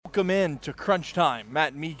Welcome in to Crunch Time.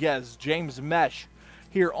 Matt Miguez, James Mesh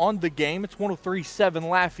here on the game. It's 103.7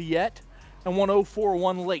 Lafayette and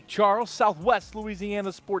 104.1 Lake Charles, Southwest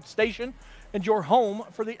Louisiana Sports Station, and your home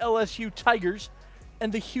for the LSU Tigers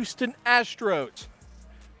and the Houston Astros,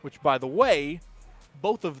 which, by the way,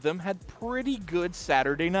 both of them had pretty good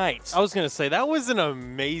Saturday nights. I was going to say, that was an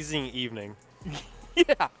amazing evening.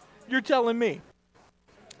 Yeah, you're telling me.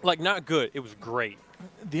 Like, not good. It was great.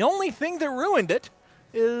 The only thing that ruined it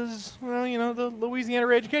is, well, you know, the Louisiana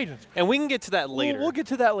Re-Education. And we can get to that later. We'll get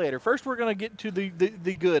to that later. First, we're going to get to the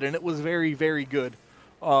good, and it was very, very good.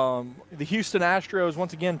 The Houston Astros,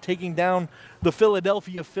 once again, taking down the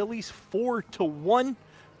Philadelphia Phillies 4-1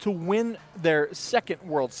 to win their second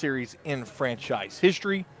World Series in franchise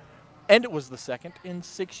history. And it was the second in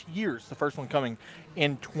 6 years, the first one coming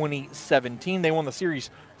in 2017. They won the series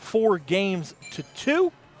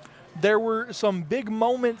 4-2. There were some big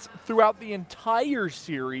moments throughout the entire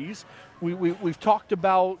series. We've talked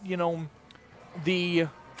about, you know, the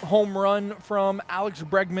home run from Alex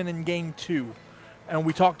Bregman in Game 2. And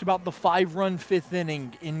we talked about the 5-run fifth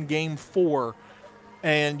inning in Game 4.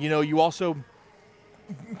 And, you know, you also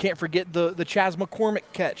can't forget the Chas McCormick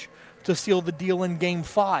catch to seal the deal in Game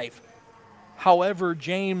 5. However,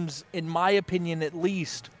 James, in my opinion at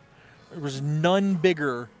least, there was none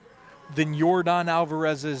bigger than Yordan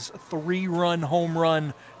Alvarez's 3-run home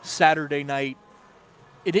run Saturday night.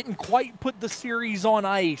 It didn't quite put the series on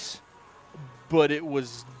ice, but it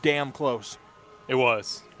was damn close. It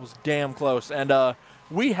was. It was damn close. And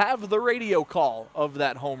we have the radio call of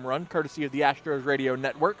that home run, courtesy of the Astros Radio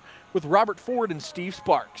Network, with Robert Ford and Steve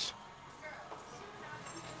Sparks.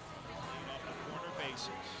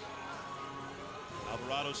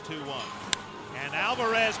 Alvarado's 2-1. And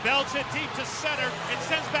Alvarez belts it deep to center and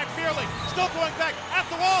sends back Fearley. Still going back at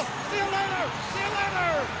the wall. See you later. See you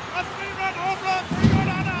later. A 3-run home run for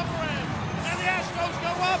Yordan Alvarez. And the Astros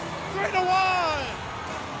go up 3-1.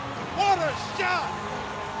 What a shot.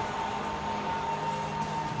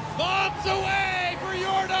 Bombs away for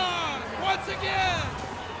Yordan once again.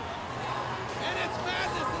 And it's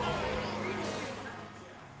madness.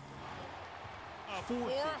 A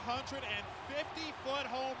 450-foot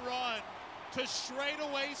home run to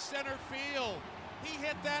straightaway center field. He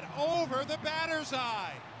hit that over the batter's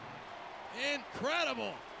eye.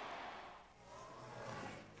 Incredible.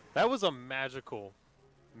 That was a magical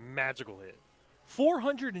hit.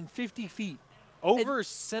 450 feet. Over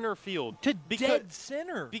center field. To dead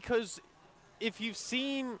center. Because if you've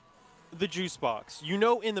seen the juice box, you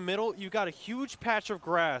know in the middle you got a huge patch of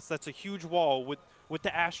grass that's a huge wall with the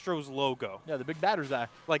Astros logo. Yeah, the big batter's eye.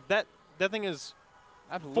 Like that thing is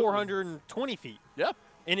Absolutely. 420 feet. Yep.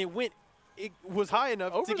 And it was high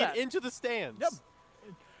enough Over to get that. into the stands. Yep.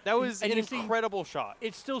 That was And an you see, incredible shot.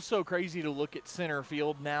 It's still so crazy to look at center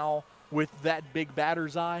field now with that big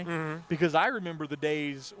batter's eye, because I remember the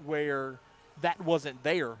days where that wasn't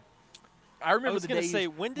there. I remember was the gonna days say,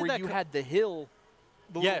 when did where that you co- had the hill,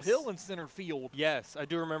 the Yes. little hill in center field, Yes, I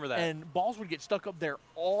do remember that. and balls would get stuck up there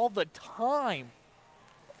all the time.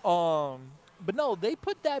 But no, they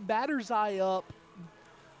put that batter's eye up.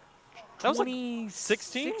 That was like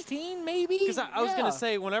 2016, 16 maybe. Because I was going Yeah. to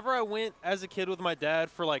say, whenever I went as a kid with my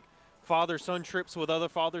dad for like father-son trips with other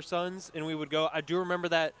father-sons, and we would go, I do remember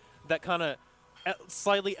that kind of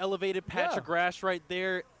slightly elevated patch Yeah. of grass right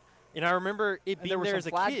there. And I remember it And being there were there some as a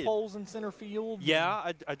flag kid. poles in center field.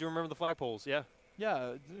 Yeah, I do remember the flagpoles, yeah.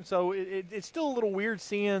 Yeah, so it's still a little weird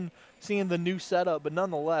seeing the new setup, but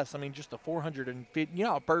nonetheless, I mean, just a 450. You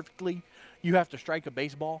know how perfectly you have to strike a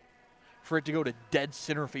baseball for it to go to dead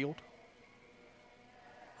center field.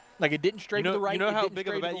 Like it didn't straight to the right. You know it how didn't big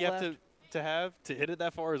of a straight bat the you have left. to have to hit it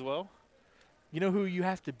that far as well? You know who you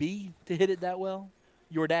have to be to hit it that well?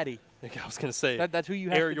 Your daddy. I was going to say, That's who you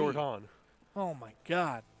have Air to be. Yordan. Oh my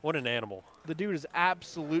God. What an animal. The dude is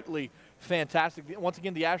absolutely fantastic. Once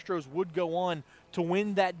again, the Astros would go on to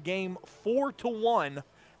win that game 4-1.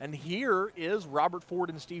 And here is Robert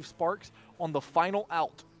Ford and Steve Sparks on the final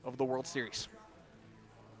out of the World Series.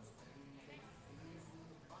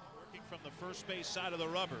 Working from the first base side of the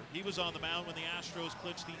rubber. He was on the mound when the Astros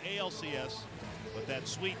clinched the ALCS with that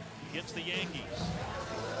sweep against the Yankees.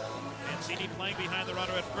 Mancini playing behind the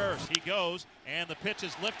runner at first. He goes, and the pitch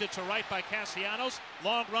is lifted to right by Castellanos.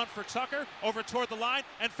 Long run for Tucker, over toward the line,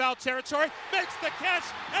 and foul territory. Makes the catch,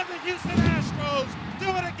 and the Houston Astros do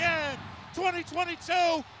it again.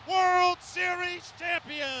 2022 World Series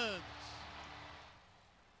champions.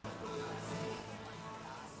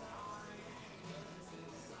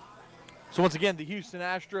 So once again, the Houston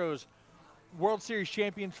Astros, World Series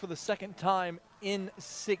champions for the second time in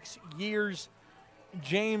 6 years.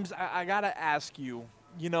 James, I got to ask you,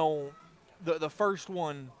 you know, the first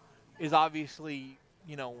one is obviously,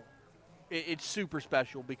 you know, it's super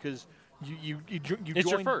special because you It's your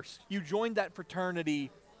joined, first. You joined that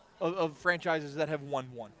fraternity of franchises that have won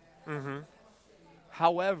one. Mm-hmm.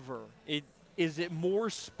 However, is it more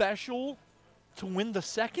special to win the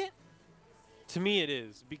second? To me, it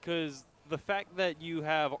is, because the fact that you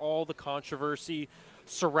have all the controversy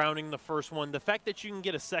surrounding the first one, the fact that you can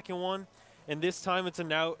get a second one, and this time it's a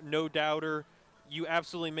no doubter, you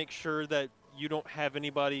absolutely make sure that you don't have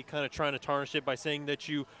anybody kind of trying to tarnish it by saying that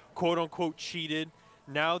you quote unquote cheated.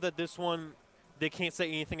 Now that this one, they can't say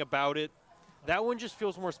anything about it. That one just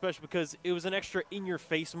feels more special because it was an extra in your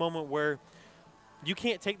face moment where you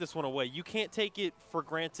can't take this one away. You can't take it for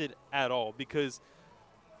granted at all, because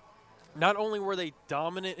not only were they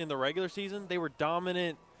dominant in the regular season, they were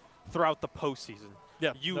dominant throughout the postseason.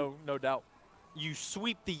 Yeah, no doubt. You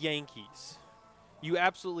sweep the Yankees. You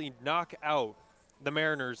absolutely knock out the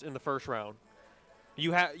Mariners in the first round.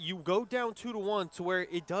 You go down 2-1 to where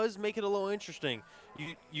it does make it a little interesting.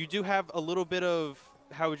 You do have a little bit of,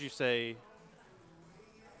 how would you say,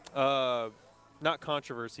 not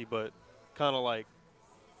controversy, but kind of like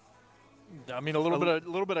I mean, a little bit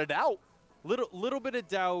of doubt. little bit of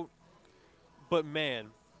doubt. But man,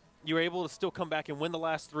 you were able to still come back and win the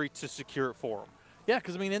last 3 to secure it for them. Yeah,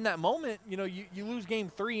 because, I mean, in that moment, you know, you lose Game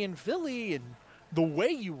 3 in Philly, and the way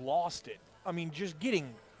you lost it, I mean, just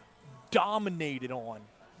getting dominated on.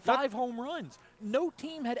 5 home runs. No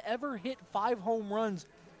team had ever hit 5 home runs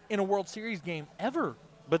in a World Series game, ever.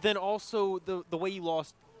 But then also the way you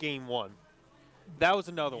lost Game 1. That was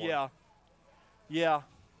another one. Yeah.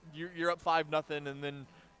 You're up 5-0, and then,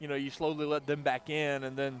 you know, you slowly let them back in,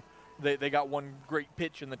 and then they got one great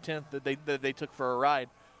pitch in the 10th that they took for a ride.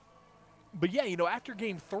 But, yeah, you know, after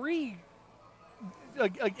Game 3,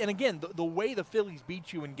 and again, the way the Phillies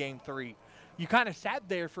beat you in Game 3, you kind of sat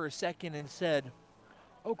there for a second and said,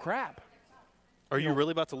 oh, crap. Are you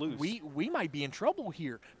really about to lose? We might be in trouble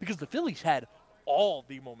here, because the Phillies had all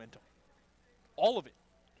the momentum. All of it.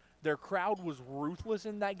 Their crowd was ruthless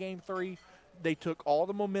in that Game 3. They took all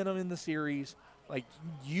the momentum in the series. Like,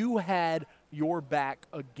 you had your back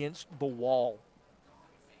against the wall.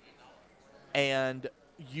 And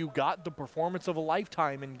you got the performance of a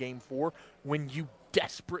lifetime in Game 4 when you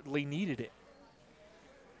desperately needed it.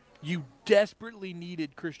 You desperately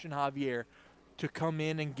needed Christian Javier to come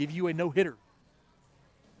in and give you a no-hitter.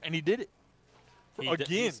 And he did it.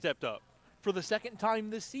 He stepped up. For the second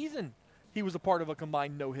time this season, he was a part of a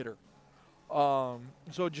combined no-hitter.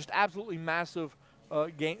 So just absolutely massive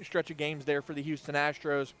stretch of games there for the Houston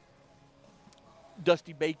Astros.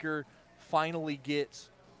 Dusty Baker finally gets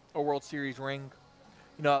a World Series ring.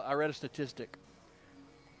 You know, I read a statistic.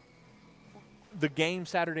 The game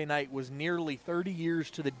Saturday night was nearly 30 years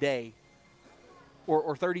to the day,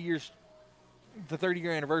 or 30 years, the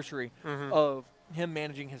 30-year anniversary of him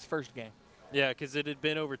managing his first game. Yeah, because it had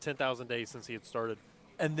been over 10,000 days since he had started.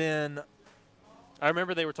 And then I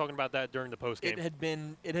remember they were talking about that during the postgame.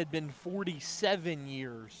 it had been 47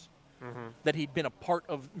 years that he'd been a part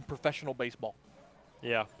of professional baseball,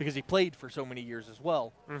 Yeah. because he played for so many years as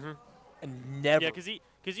well, Mm-hmm. and never. Yeah,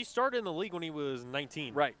 because he started in the league when he was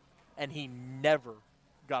 19. Right, and he never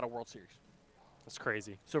got a World Series. That's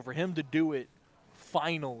crazy. So for him to do it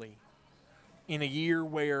finally in a year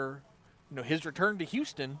where, you know, his return to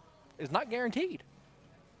Houston is not guaranteed.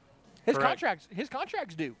 His Correct.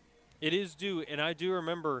 contract's due. It is due, and I do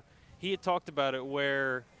remember he had talked about it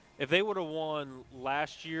where if they would have won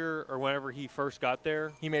last year or whenever he first got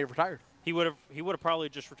there, He may have retired. he would have probably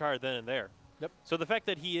just retired then and there. Yep. So the fact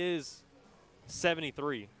that he is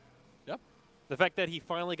 73, Yep. the fact that he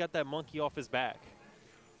finally got that monkey off his back,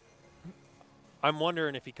 I'm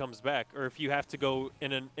wondering if he comes back or if you have to go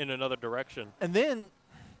in another direction. And then,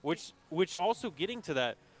 Which also getting to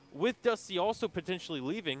that, with Dusty also potentially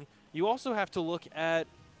leaving, you also have to look at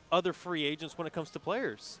other free agents when it comes to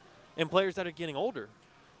players and players that are getting older.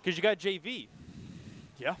 Because you got JV.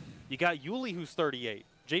 yeah, You got Yuli, who's 38.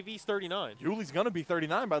 JV's 39. Yuli's going to be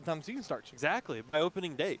 39 by the time the season starts. Exactly, by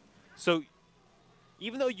opening day. So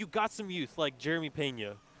even though you got some youth like Jeremy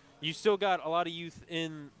Pena, you still got a lot of youth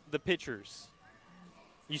in the pitchers.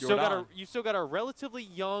 You still got a relatively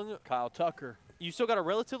young Kyle Tucker. You still got a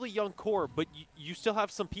relatively young core, but you still have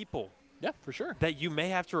some people Yeah, for sure. that you may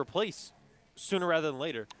have to replace sooner rather than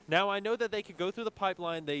later. Now, I know that they could go through the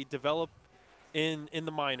pipeline. They develop in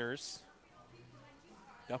the minors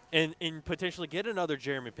and potentially get another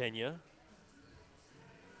Jeremy Pena.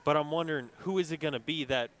 But I'm wondering, who is it going to be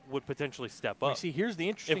that would potentially step up See, here's the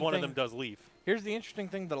interesting if one thing. of them does leave? Here's the interesting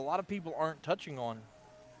thing that a lot of people aren't touching on.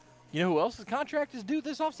 You know who else's contract is due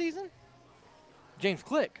this offseason? James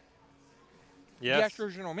Click, Yes. the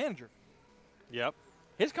Astros general manager. Yep.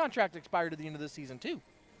 His contract expired at the end of this season, too.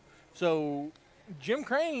 So Jim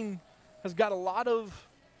Crane has got a lot of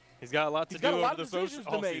He's got a lot to He's do got a lot over of the decisions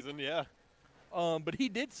to off make. season. Yeah. but he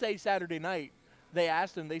did say Saturday night, they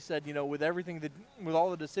asked him, they said, you know, with with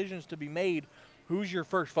all the decisions to be made, who's your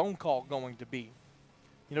first phone call going to be?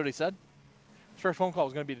 You know what he said? His first phone call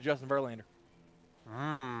was going to be to Justin Verlander.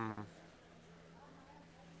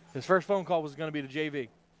 His first phone call was going to be to JV.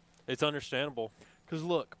 It's understandable. Because,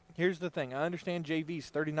 look, here's the thing. I understand JV's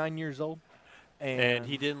 39 years old. And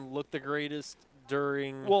he didn't look the greatest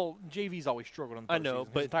during. Well, JV's always struggled in the I know, postseason,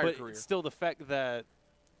 his but entire career. still the fact that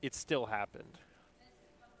it still happened.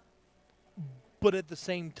 But at the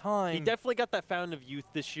same time, He definitely got that fountain of youth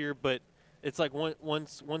this year, but it's like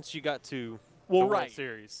once you got to the Well, World right.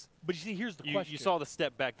 Series, but you see, here's the you question. saw the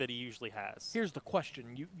step back that he usually has. Here's the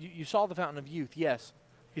question. You saw the fountain of youth. Yes,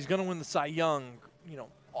 he's going to win the Cy Young. You know,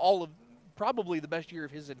 all of probably the best year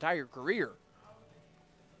of his entire career.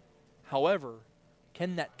 However,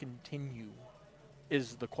 can that continue?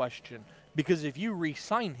 Is the question. Because if you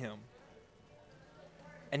re-sign him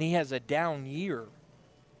and he has a down year,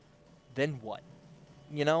 then what?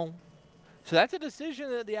 You know? So that's a decision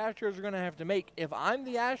that the Astros are going to have to make. If I'm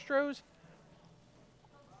the Astros,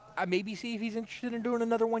 I maybe see if he's interested in doing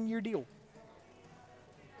another one-year deal.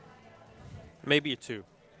 Maybe a 2.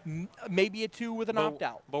 Maybe a 2 with an But-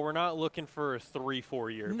 opt-out. But we're not looking for a 3-4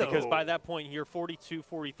 year No. because by that point you're 42,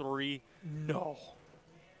 43. No.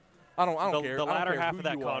 I don't care. The I don't latter care half who of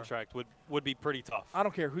that you are. contract would be pretty tough. I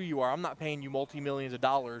don't care who you are. I'm not paying you multi-millions of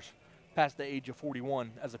dollars past the age of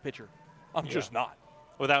 41 as a pitcher. I'm Yeah. just not.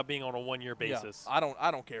 Without being on a 1-year Yeah. basis. I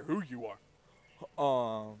don't care who you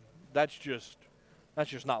are. That's just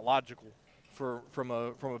not logical from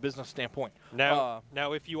a business standpoint. Now,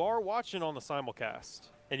 if you are watching on the simulcast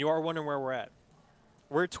and you are wondering where we're at,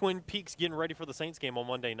 we're at Twin Peaks getting ready for the Saints game on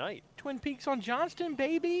Monday night. Twin Peaks on Johnston,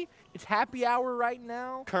 baby. It's happy hour right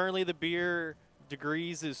now. Currently, the beer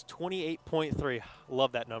degrees is 28.3.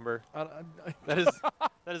 Love that number. That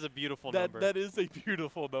is a beautiful number. That is a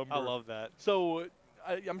beautiful number. I love that. So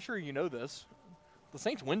I'm sure you know this. The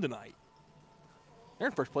Saints win tonight. They're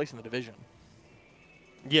in first place in the division,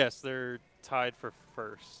 Yes, they're tied for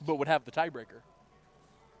first. but would have the tiebreaker.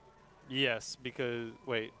 Yes, because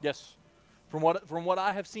wait, Yes. From what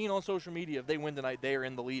I have seen on social media, if they win tonight, they are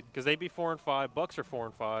in the lead. because they'd be 4-5. Bucks are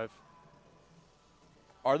 4-5.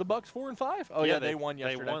 Are the Bucks 4 and 5? Oh yeah, they won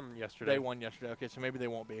yesterday. They won yesterday. They won yesterday. Okay, so maybe they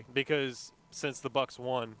won't be. Because since the Bucks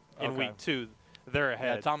won in Okay. week 2, they're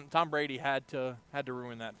Yeah, ahead. Tom Brady had to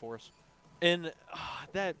ruin that for us. And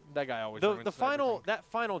That guy always the ruins final everything. that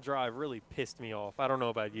final drive really pissed me off. I don't know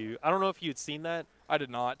about you. I don't know if you'd seen that. I did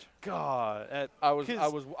not. God, I was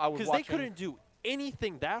because watching. they couldn't do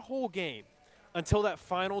anything that whole game until that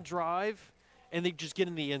final drive, and they just get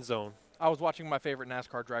in the end zone. I was watching my favorite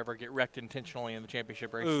NASCAR driver get wrecked intentionally in the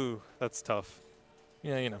championship race. Ooh, that's tough.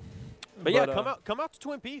 Yeah, you know. But yeah, come out to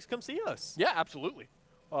Twin Peaks. Come see us. Yeah, absolutely.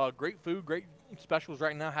 Great food, great specials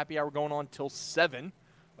right now. Happy hour going on till 7.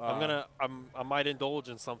 I might indulge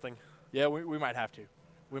in something. Yeah, we might have to.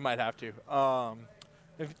 We might have to.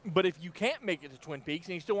 But if you can't make it to Twin Peaks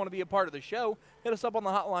and you still want to be a part of the show, hit us up on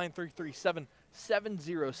the hotline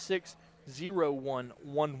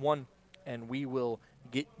 337-706-0111, and we will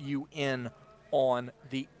get you in on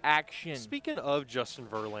the action. Speaking of Justin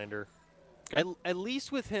Verlander, at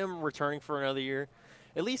least with him returning for another year,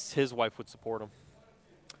 at least his wife would support him.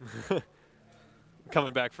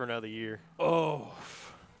 Coming back for another year. Oh,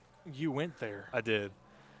 you went there. I did.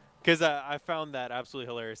 Because I found that absolutely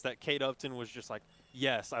hilarious. That Kate Upton was just like,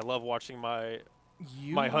 yes, I love watching my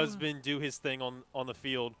husband do his thing on the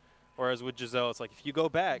field. Whereas with Giselle, it's like, if you go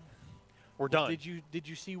back, we're done. Did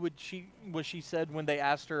you see what she said when they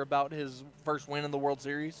asked her about his first win in the World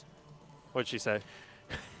Series? What'd she say?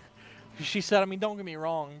 She said, I mean, don't get me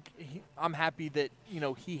wrong. I'm happy that,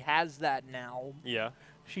 he has that now. Yeah.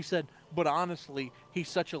 She said, but honestly, he's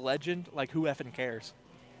such a legend. Like, who effing cares?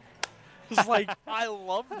 It's like, I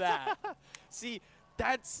love that. See,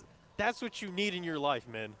 that's what you need in your life,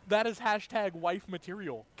 man. That is hashtag wife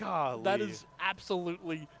material. Golly. That is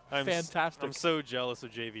absolutely fantastic. I'm so jealous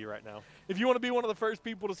of JV right now. If you want to be one of the first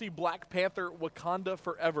people to see Black Panther Wakanda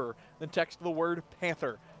Forever, then text the word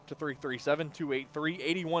Panther to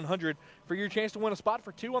 337-283-8100 for your chance to win a spot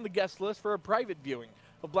for 2 on the guest list for a private viewing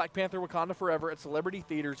of Black Panther Wakanda Forever at Celebrity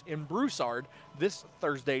Theaters in Broussard this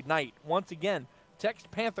Thursday night. Once again, text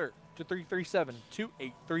Panther to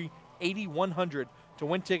 337-283-8100 to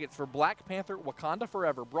win tickets for Black Panther Wakanda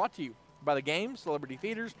Forever, brought to you by The Game, Celebrity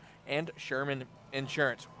Theaters, and Sherman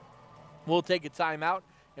Insurance. We'll take a timeout,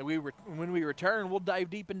 And when we return, we'll dive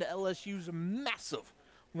deep into LSU's massive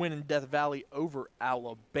win in Death Valley over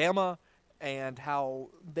Alabama and how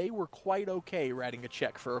they were quite okay writing a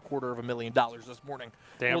check for $250,000 this morning.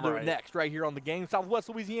 Damn we'll do right. it next right here on The Game, Southwest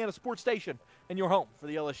Louisiana Sports Station, and your home for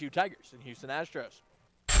the LSU Tigers and Houston Astros.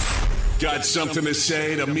 Got something to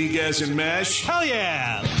say to Miguez and Mesh? Hell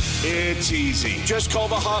yeah! It's easy. Just call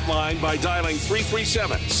the hotline by dialing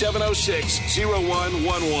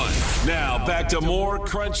 337-706-0111. Now back to more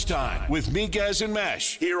Crunch Time with Miguez and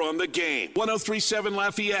Mesh here on The Game. 103.7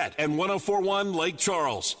 Lafayette and 104.1 Lake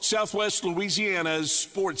Charles, Southwest Louisiana's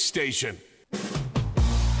sports station.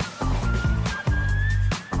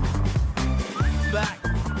 Back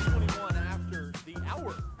 21 after the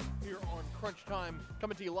hour here on Crunch Time,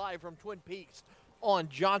 coming to you live from Twin Peaks on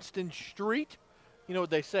Johnston Street. You know what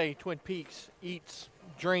they say, Twin Peaks eats,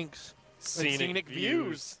 drinks, and scenic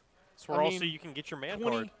views. It's where I also mean, you can get your man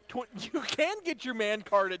card. You can get your man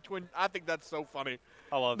card at Twin. I think that's so funny.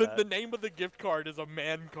 I love The that. name of the gift card is a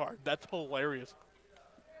man card. That's hilarious.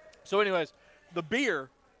 So anyways, the beer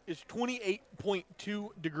is 28.2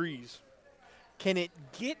 degrees. Can it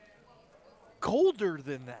get colder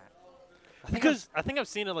than that? I think I've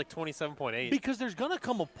seen it like 27.8. Because there's going to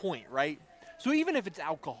come a point, right? So even if it's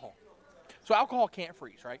alcohol. So alcohol can't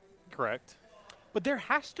freeze, right? Correct. But there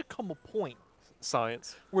has to come a point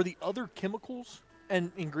Science. where the other chemicals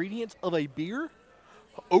and ingredients of a beer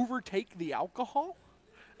overtake the alcohol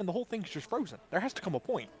and the whole thing's just frozen. There has to come a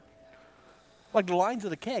point. Like the lines of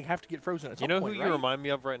the keg have to get frozen at some You know point, who you right? remind me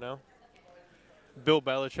of right now? Bill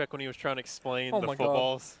Belichick when he was trying to explain Oh the my God.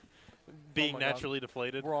 footballs being my God. naturally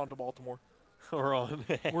deflated. We're on to Baltimore. We're on.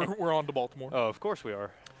 We're on to Baltimore. Oh, of course we are.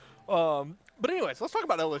 But anyways, let's talk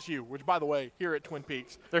about LSU, which, by the way, here at Twin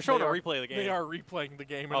Peaks, They're showing they a are- replay of the game. They are replaying the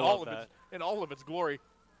game in I all love of that. its in all of its glory.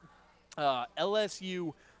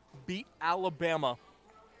 LSU beat Alabama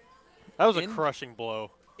That was a in- crushing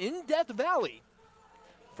blow. in Death Valley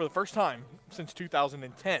for the first time since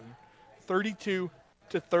 2010,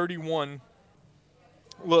 32-31.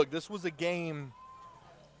 Look, this was a game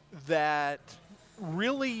that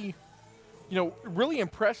really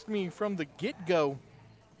impressed me from the get-go.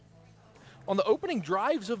 On the opening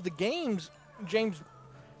drives of the games, James,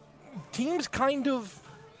 teams kind of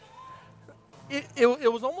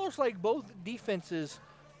it was almost like both defenses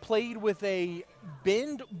played with a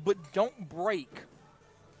bend but don't break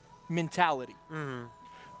mentality. Mm-hmm.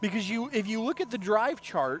 Because if you look at the drive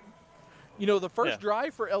chart, the first Yeah.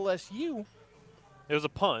 drive for LSU, It was a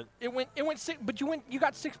punt. it went six, but you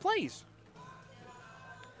got 6 plays.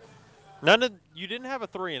 You didn't have a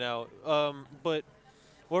 3 and out. But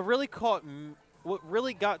what really got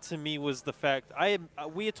to me was the fact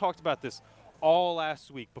we had talked about this all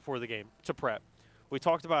last week before the game to prep. We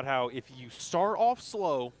talked about how if you start off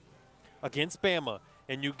slow against Bama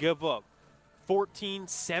and you give up 14,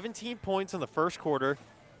 17 points in the first quarter,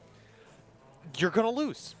 you're going to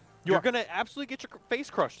lose. You're going to absolutely get your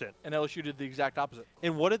face crushed in. And LSU did the exact opposite.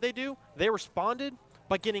 And what did they do? They responded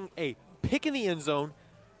by getting a pick in the end zone,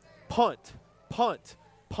 punt, punt,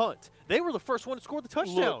 punt. They were the first one to score the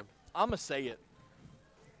touchdown. Look, I'm going to say it.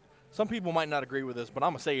 Some people might not agree with this, but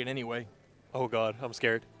I'm going to say it anyway. Oh, God, I'm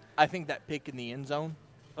scared. I think that pick in the end zone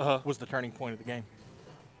Uh-huh. was the turning point of the game.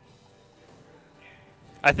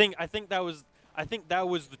 I think that was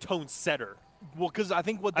the tone setter. Well, because I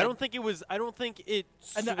think I don't think it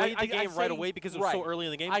And swayed I the game say- right away because it was so right. early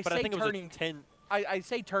in the game. I But I say think it was turning- a 10. I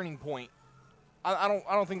say turning point. I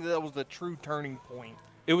don't think that was the true turning point.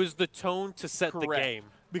 It was the tone to set the Correct. game.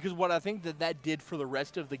 Because what I think that did for the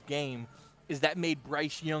rest of the game is that made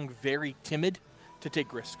Bryce Young very timid to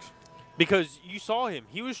take risks. Because you saw him.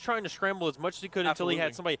 He was trying to scramble as much as he could until he had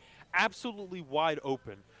Absolutely. somebody absolutely wide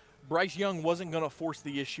open. Bryce Young wasn't going to force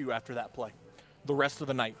the issue after that play the rest of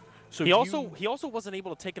the night. So He also wasn't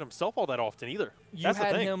able to take it himself all that often either. That's the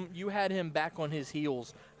thing. You had him back on his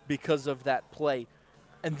heels because of that play.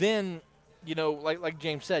 And then, like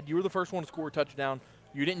James said, you were the first one to score a touchdown.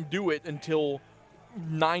 You didn't do it until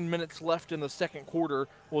 9 minutes left in the second quarter.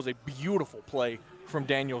 Was a beautiful play from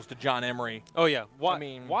Daniels to John Emery. Oh yeah,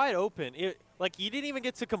 wide open. He didn't even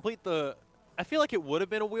get to complete the. I feel like it would have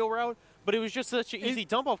been a wheel route, but it was just such an easy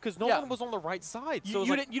dump off because no yeah. one was on the right side. So You, it was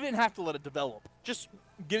you like, didn't. You didn't have to let it develop. just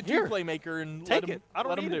Get it to Here. your playmaker and take let him. it. I don't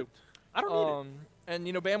let him need do. it. I don't need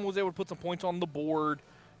it. And Bama was able to put some points on the board.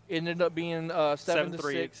 It ended up being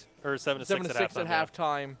 7-6. 7-6 at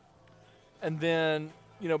halftime. And then,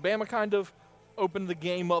 Bama kind of opened the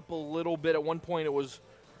game up a little bit. At one point, it was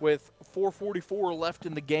with 4:44 left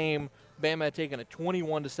in the game. Bama had taken a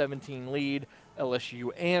 21-17 lead. LSU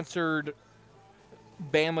answered.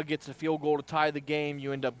 Bama gets a field goal to tie the game.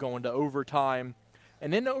 You end up going to overtime.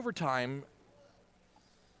 And in overtime,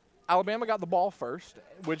 Alabama got the ball first,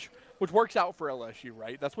 which works out for LSU,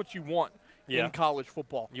 right? That's what you want Yeah. in college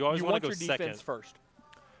football. You always wanna want go your defense second. first.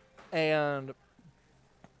 And,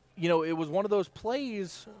 it was one of those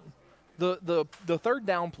plays, the third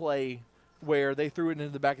down play where they threw it into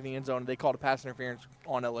the back of the end zone and they called a pass interference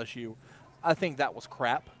on LSU. I think that was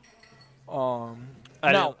crap. I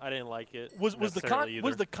didn't like it. Was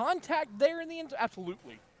the contact there in the end zone?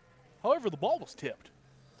 Absolutely. However, the ball was tipped.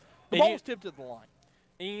 The And ball you- was tipped at the line.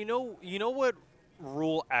 And you know what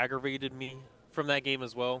rule aggravated me from that game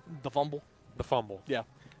as well? The fumble. The fumble. Yeah.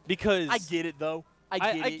 Because I get it, though.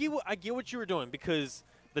 I get what you were doing because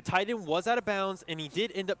the tight end was out of bounds and he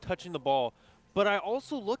did end up touching the ball. But I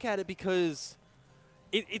also look at it because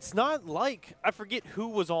it's not like I forget who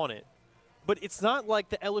was on it, but it's not like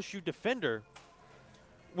the LSU defender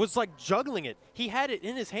was like juggling it. He had it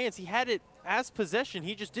in his hands. He had it as possession.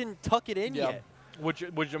 He just didn't tuck it in yet. Which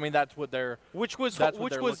I mean, that's what they're. Which was That's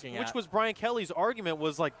what they're looking which at. was Brian Kelly's argument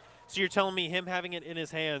was like, so you're telling me him having it in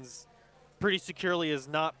his hands pretty securely is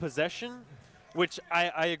not possession, which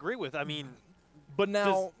I agree with. I mean, But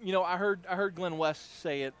now, I heard Glenn West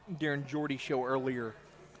say it during Jordy's show earlier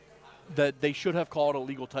that they should have called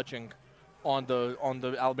illegal touching on the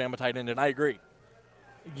Alabama tight end, and I agree.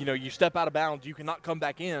 You step out of bounds, you cannot come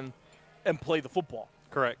back in and play the football.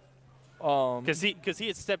 correct. Because he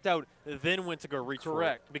had stepped out, then went to go reach for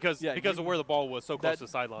it. Correct. Because of where the ball was so close to the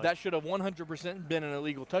sideline. That should have 100% been an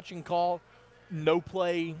illegal touching call. No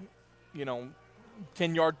play,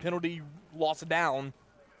 10-yard penalty, loss of down,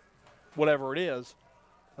 whatever it is.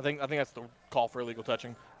 I think that's the call for illegal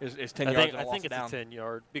touching is 10 yards and a I loss think of it's down. a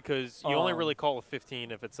 10-yard because you only really call a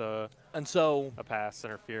 15 if it's a And so, pass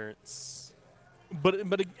interference. but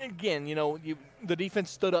again, the defense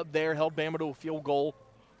stood up there, held Bama to a field goal,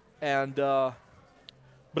 and but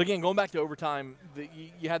again, going back to overtime,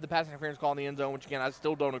 you had the pass interference call in the end zone, which again I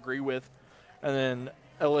still don't agree with, and then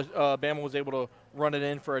Bama was able to run it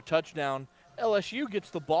in for a touchdown. LSU gets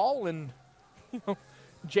the ball, and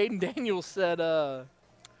Jaden Daniels said,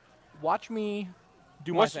 "Watch me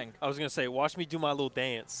do my thing. I was gonna say, watch me do my little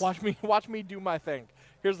dance. Watch me do my thing."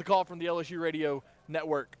 Here's the call from the LSU Radio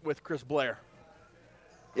Network with Chris Blair.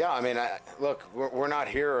 Yeah, I mean, look, we're not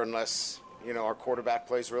here unless, our quarterback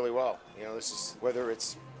plays really well. This is whether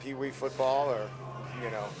it's Pee Wee football or,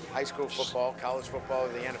 high school football, college football, or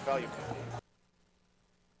the NFL.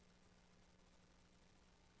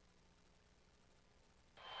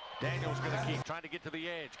 Daniels going to keep trying to get to the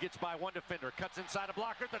edge. Gets by one defender. Cuts inside a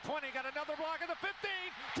blocker at the 20. Got another block at the 15.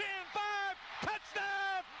 10, 5.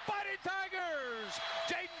 Touchdown. Fighting Tigers.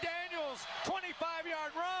 Jaden Daniels.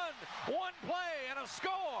 25-yard run. One play and a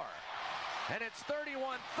score. And it's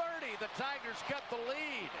 31-30. The Tigers cut the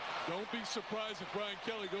lead. Don't be surprised if Brian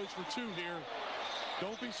Kelly goes for two here.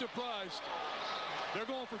 Don't be surprised. They're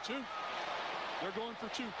going for two. They're going for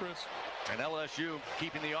two, Chris. And LSU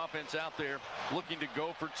keeping the offense out there, looking to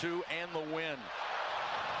go for two and the win.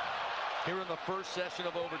 Here in the first session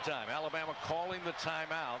of overtime, Alabama calling the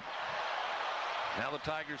timeout. Now the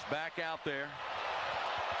Tigers back out there.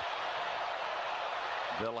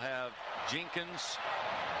 They'll have Jenkins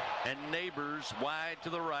and Neighbors wide to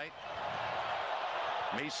the right.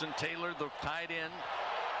 Mason Taylor, the tight end,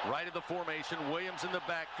 right of the formation. Williams in the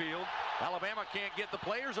backfield. Alabama can't get the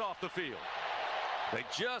players off the field. They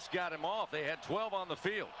just got him off. They had 12 on the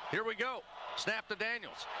field. Here we go. Snap to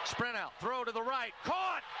Daniels. Sprint out. Throw to the right.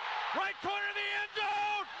 Caught. Right corner of the end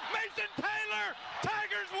zone. Mason Taylor.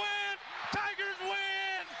 Tigers win. Tigers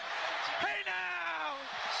win. Hey now.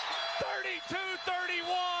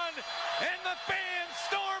 32-31. And the fans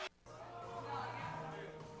storm.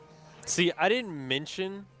 See, I didn't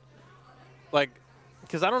mention,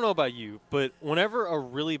 because I don't know about you, but whenever a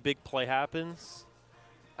really big play happens,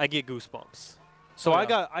 I get goosebumps. So I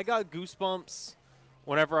got goosebumps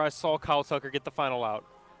whenever I saw Kyle Tucker get the final out.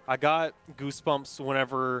 I got goosebumps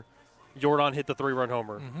whenever Jordan hit the 3-run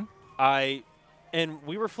homer. And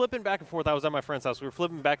we were flipping back and forth. I was at my friend's house. We were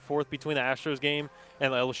flipping back and forth between the Astros game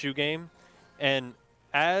and the LSU game. And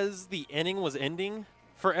as the inning was ending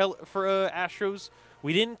for Astros,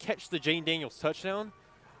 we didn't catch the Jaden Daniels touchdown,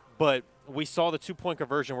 but we saw the 2-point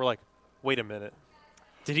conversion. We're like, wait a minute.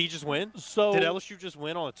 Did he just win? So did LSU just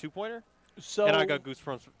win on a 2-pointer? So and I got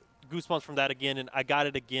goosebumps from that again, and I got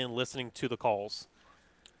it again listening to the calls.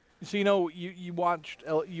 So you watch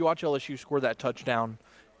LSU score that touchdown,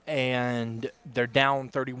 and they're down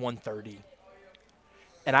 31-30.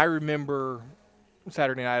 And I remember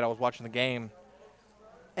Saturday night I was watching the game,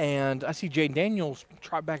 and I see Jaden Daniels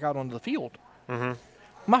trot back out onto the field.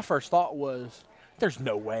 My first thought was, "There's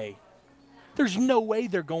no way. There's no way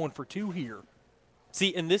they're going for two here."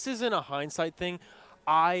 See, and this isn't a hindsight thing.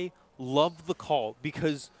 I love the call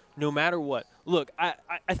because no matter what, look, I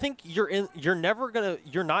think you're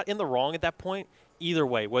not in the wrong at that point either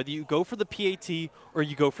way, whether you go for the PAT or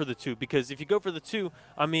you go for the 2. Because if you go for the 2,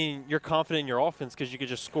 I mean, you're confident in your offense because you could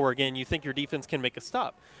just score again. You think your defense can make a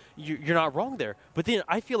stop. You're not wrong there. But then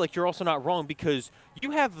I feel like you're also not wrong because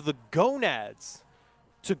you have the gonads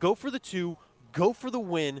to go for the 2, go for the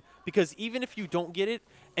win, because even if you don't get it,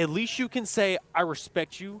 at least you can say, I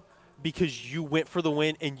respect you because you went for the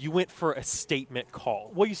win and you went for a statement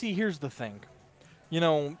call. Well, you see, here's the thing.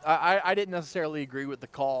 I didn't necessarily agree with the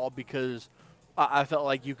call because I felt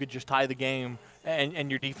like you could just tie the game and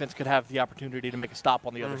your defense could have the opportunity to make a stop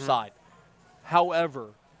on the other side. However,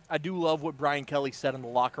 I do love what Brian Kelly said in the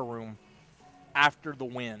locker room after the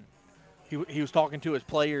win. He was talking to his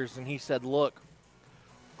players, and he said, look,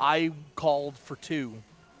 I called for 2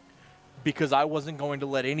 because I wasn't going to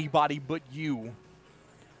let anybody but you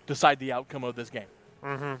decide the outcome of this game.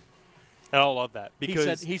 And I love that.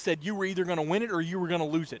 Because he said you were either going to win it or you were going to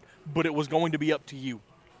lose it, but it was going to be up to you.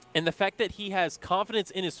 And the fact that he has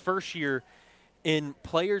confidence in his first year in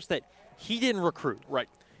players that he didn't recruit. Right.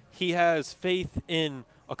 He has faith in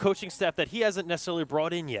a coaching staff that he hasn't necessarily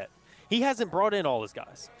brought in yet. He hasn't brought in all his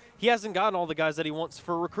guys. He hasn't gotten all the guys that he wants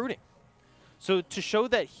for recruiting. So to show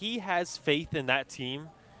that he has faith in that team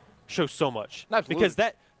shows so much. Absolutely.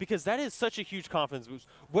 Because that is such a huge confidence boost.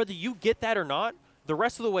 Whether you get that or not, the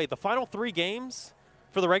rest of the way, the final 3 games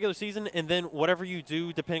for the regular season, and then whatever you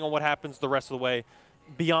do, depending on what happens the rest of the way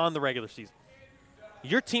beyond the regular season,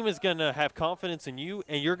 your team is going to have confidence in you,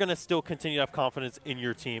 and you're going to still continue to have confidence in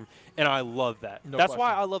your team, and I love that. That's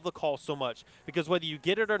why I love the call so much, because whether you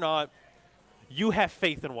get it or not, you have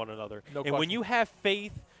faith in one another. And when you have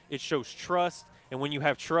faith, it shows trust, and when you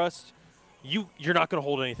have trust, you're not going to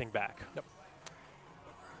hold anything back. Yep.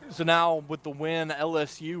 So now with the win,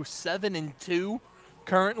 LSU 7-2,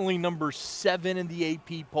 currently number 7 in the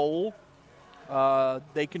AP poll.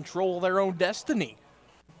 They control their own destiny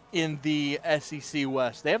in the SEC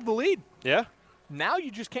West. They have the lead. Yeah. Now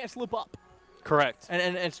you just can't slip up. Correct.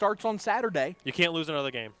 And it starts on Saturday. You can't lose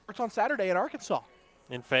another game. It starts on Saturday in Arkansas.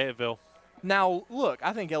 In Fayetteville. Now, look,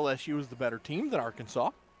 I think LSU is the better team than Arkansas.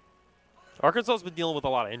 Arkansas's been dealing with a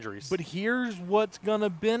lot of injuries. But here's what's going to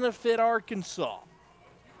benefit Arkansas.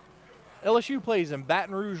 LSU plays in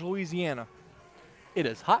Baton Rouge, Louisiana. It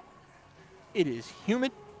is hot. It is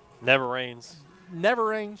humid. Never rains. Never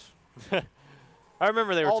rains. I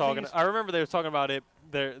remember they were talking about it.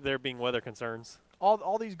 There being weather concerns.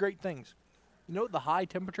 All these great things. You know what the high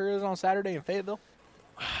temperature is on Saturday in Fayetteville?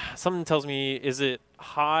 Something tells me, is it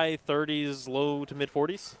high 30s, low to mid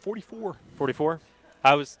 40s? 44. 44.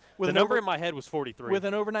 The number in my head was 43. With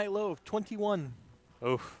an overnight low of 21.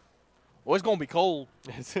 Oof. Well, it's going to be cold.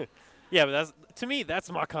 Yeah, but to me,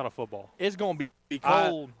 that's my kind of football. It's going to be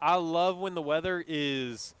cold. I love when the weather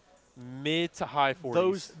is mid to high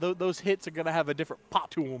 40s. Those hits are going to have a different pop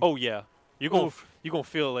to them. Oh, yeah. You're going to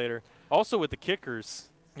feel it later. Also with the kickers,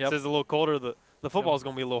 it says a little colder, the football is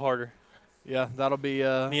going to be a little harder. Yeah, that'll be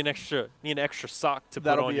need an extra sock to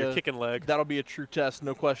put on your kicking leg. That'll be a true test,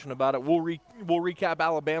 no question about it. We'll recap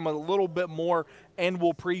Alabama a little bit more, and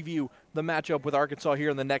we'll preview the matchup with Arkansas here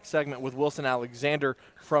in the next segment with Wilson Alexander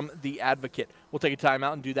from The Advocate. We'll take a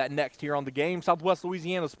timeout and do that next here on The Game, Southwest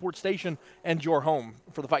Louisiana Sports Station, and your home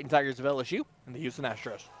for the Fighting Tigers of LSU and the Houston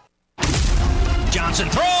Astros. Johnson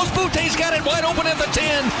throws. Butte's got it wide open at the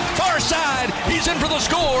 10. Far side. He's in for the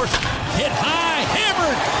score. Hit high.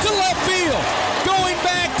 Hammered to left field. Going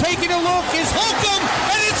back, taking a look is Holcomb,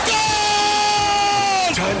 and it's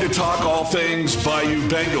gone! Time to talk all things Bayou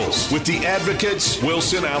Bengals with The Advocate's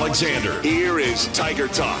Wilson Alexander. Here is Tiger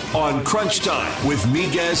Talk on Crunch Time with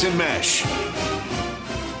Miguez and Mesh.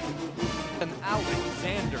 And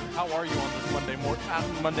Alexander, how are you on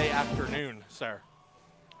this Monday afternoon, sir?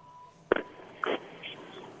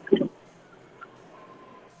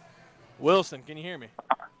 Wilson, can you hear me?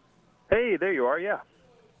 Hey, there you are, yeah.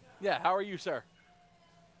 Yeah, how are you, sir?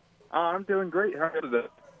 I'm doing great. How are you today?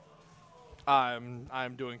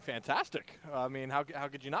 I'm doing fantastic. I mean, how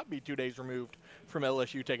could you not be 2 days removed from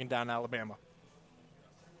LSU taking down Alabama?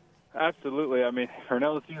 Absolutely. I mean, for an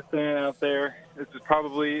LSU fan out there, this is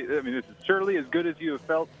surely as good as you have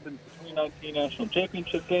felt since the 2019 National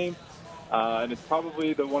Championship game. And it's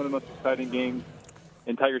probably one of the most exciting games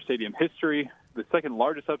in Tiger Stadium history. The second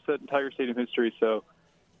largest upset in Tiger Stadium history. So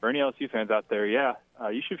for any LSU fans out there,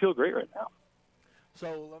 you should feel great right now.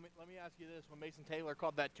 So let me ask you this. When Mason Taylor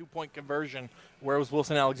called that 2-point conversion, where was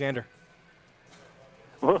Wilson Alexander?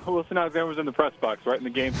 Well, Wilson Alexander was in the press box, right in the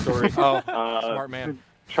game story. Smart man.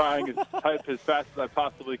 Trying to type as fast as I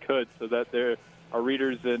possibly could so that our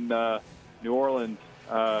readers in New Orleans,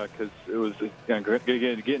 because it was going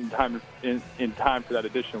to get in time for that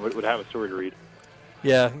edition would have a story to read.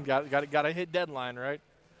 Yeah, got to hit deadline, right?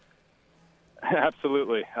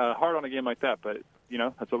 Absolutely. Hard on a game like that, but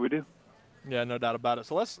that's what we do. Yeah, no doubt about it.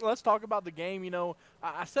 So let's talk about the game.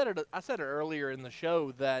 I said it earlier in the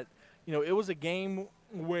show that it was a game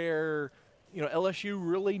where LSU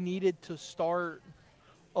really needed to start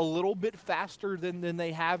a little bit faster than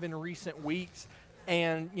they have in recent weeks,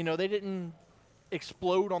 and they didn't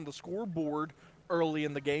explode on the scoreboard early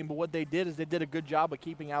in the game, but what they did is they did a good job of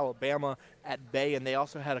keeping Alabama at bay, and they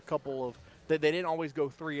also had a couple of they didn't always go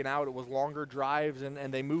 3 and out. It was longer drives,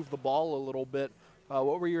 and they moved the ball a little bit.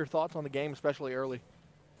 What were your thoughts on the game, especially early?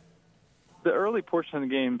 The early portion of the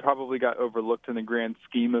game probably got overlooked in the grand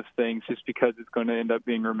scheme of things just because it's going to end up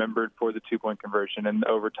being remembered for the 2-point conversion and the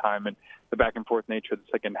overtime and the back-and-forth nature of the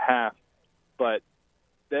second half. But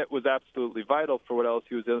that was absolutely vital for what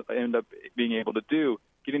LSU was ended up being able to do,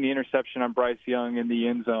 getting the interception on Bryce Young in the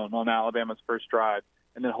end zone on Alabama's first drive,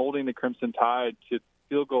 and then holding the Crimson Tide to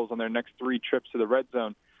field goals on their next 3 trips to the red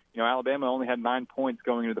zone. Alabama only had 9 points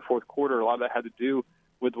going into the fourth quarter. A lot of that had to do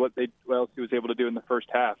with what LSU was able to do in the first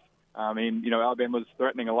half. Alabama was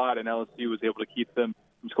threatening a lot, and LSU was able to keep them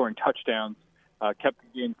from scoring touchdowns, kept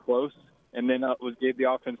the game close, and then gave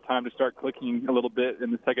the offense time to start clicking a little bit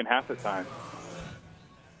in the second half at times.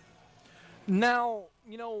 Now,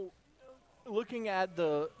 looking at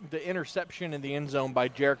the interception in the end zone by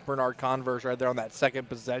Jarek Bernard-Converse right there on that second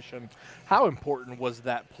possession, how important was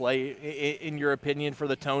that play, in your opinion, for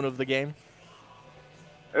the tone of the game?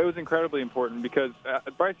 It was incredibly important because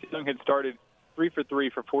Bryce Young had started 3 for 3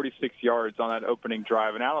 for 46 yards on that opening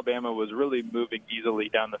drive, and Alabama was really moving easily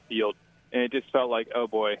down the field, and it just felt like, oh,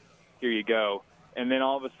 boy, here you go. And then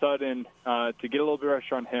all of a sudden, to get a little bit of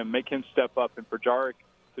pressure on him, make him step up, and for Jarek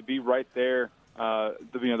to be right there,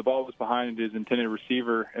 the ball was behind his intended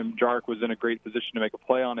receiver, and Jarek was in a great position to make a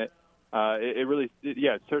play on it.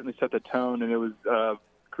 It certainly set the tone, and it was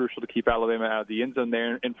crucial to keep Alabama out of the end zone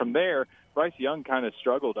there. And from there, Bryce Young kind of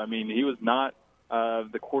struggled. I mean, he was not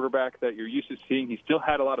the quarterback that you're used to seeing. He still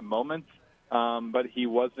had a lot of moments, but he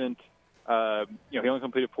wasn't, he only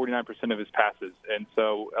completed 49% of his passes. And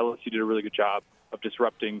so LSU did a really good job of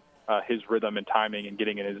disrupting his rhythm and timing and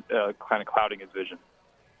getting in his, kind of clouding his vision.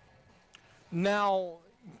 Now,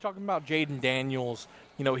 talking about Jayden Daniels,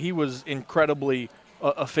 he was incredibly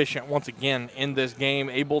efficient once again in this game,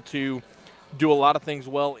 able to do a lot of things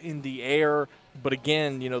well in the air. But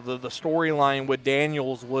again, the storyline with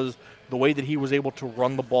Daniels was the way that he was able to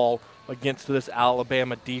run the ball against this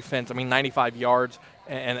Alabama defense. 95 yards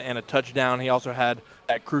and a touchdown. He also had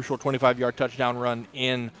that crucial 25-yard touchdown run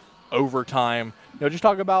in overtime. Just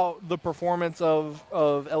talk about the performance of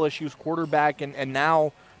LSU's quarterback, and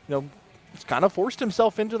now, he's kind of forced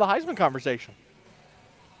himself into the Heisman conversation.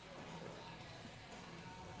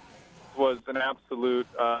 Was an absolute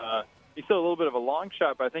he's still a little bit of a long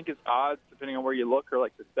shot, but I think his odds, depending on where you look, are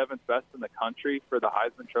like the 7th best in the country for the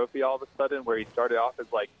Heisman Trophy all of a sudden, where he started off as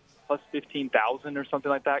like plus 15,000 or something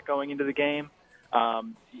like that going into the game.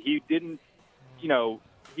 He didn't,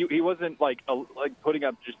 he wasn't like putting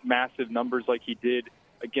up just massive numbers like he did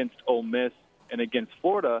against Ole Miss and against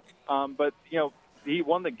Florida, but, he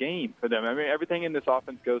won the game for them. Everything in this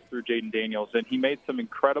offense goes through Jayden Daniels, and he made some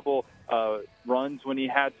incredible runs when he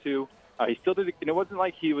had to. He still did. It wasn't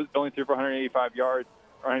like he was only threw for 185 yards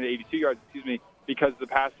or 182 yards, because the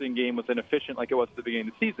passing game was inefficient like it was at the beginning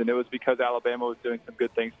of the season. It was because Alabama was doing some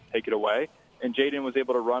good things to take it away, and Jayden was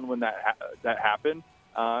able to run when that happened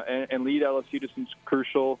and lead LSU to some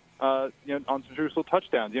crucial, on some crucial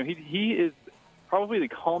touchdowns. He is probably the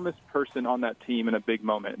calmest person on that team in a big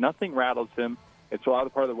moment. Nothing rattles him. It's a lot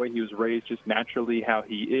of part of the way he was raised, just naturally how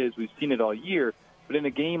he is. We've seen it all year. But in a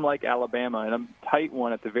game like Alabama, and a tight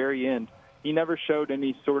one at the very end, he never showed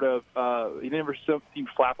any sort of he never seemed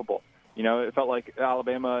flappable. It felt like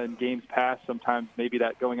Alabama in games past, sometimes maybe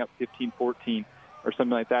that going up 15-14 or something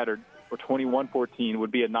like that, or 21-14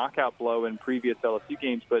 would be a knockout blow in previous LSU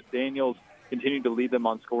games. But Daniels continued to lead them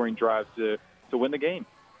on scoring drives to win the game.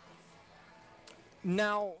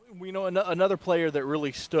 Now, another player that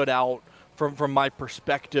really stood out from my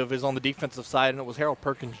perspective is on the defensive side, and it was Harold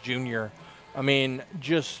Perkins Jr.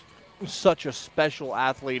 Just such a special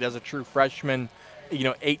athlete as a true freshman.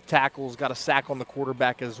 8 tackles, got a sack on the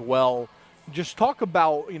quarterback as well. Just talk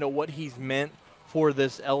about, what he's meant for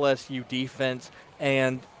this LSU defense.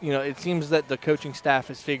 And, it seems that the coaching staff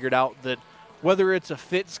has figured out that whether it's a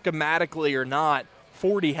fit schematically or not,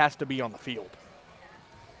 40 has to be on the field.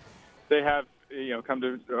 They have, come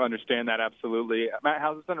to understand that absolutely. Matt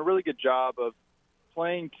House has done a really good job of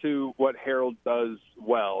playing to what Harold does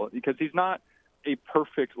well, because he's not a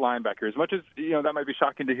perfect linebacker. As much as, that might be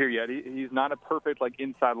shocking to hear yet, he's not a perfect,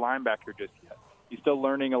 inside linebacker just yet. He's still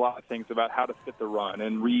learning a lot of things about how to fit the run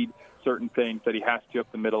and read certain things that he has to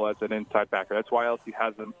up the middle as an inside backer. That's why LSU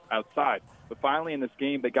has him outside. But finally in this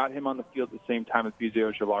game, they got him on the field at the same time as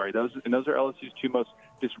Buzio Ojulari. Those are LSU's two most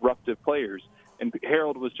disruptive players. And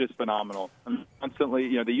Harold was just phenomenal.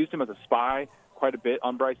 Constantly, they used him as a spy quite a bit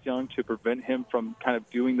on Bryce Young to prevent him from kind of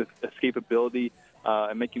doing the escapability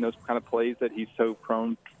and making those kind of plays that he's so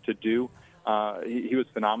prone to do. He was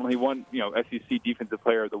phenomenal. He won, SEC Defensive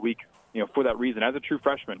Player of the Week, for that reason. As a true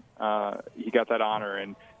freshman, he got that honor,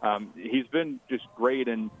 and he's been just great.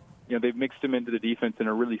 And they've mixed him into the defense in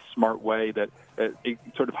a really smart way that it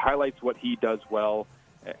sort of highlights what he does well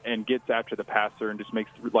and gets after the passer and just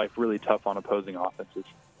makes life really tough on opposing offenses.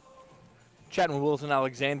 Chatting with Wilson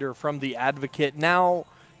Alexander from The Advocate. Now,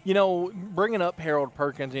 bringing up Harold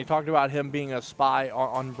Perkins, and you talked about him being a spy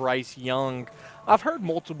on Bryce Young. I've heard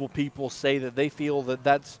multiple people say that they feel that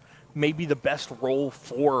that's maybe the best role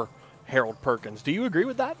for Harold Perkins. Do you agree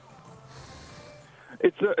with that?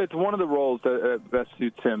 It's one of the roles that best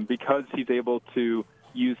suits him because he's able to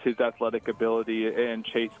use his athletic ability and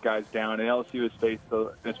chase guys down. And LSU has faced,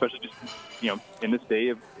 especially just in this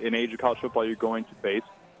day in age of college football, you're going to face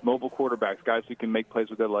mobile quarterbacks, guys who can make plays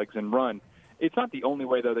with their legs and run. It's not the only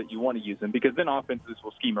way, though, that you want to use him, because then offenses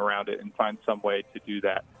will scheme around it and find some way to do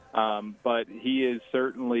that. But he is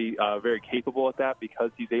certainly very capable at that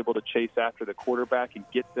because he's able to chase after the quarterback and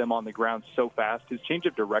get them on the ground so fast. His change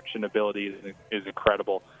of direction ability is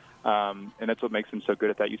incredible, and that's what makes him so good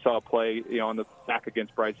at that. You saw a play on the back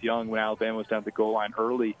against Bryce Young when Alabama was down at the goal line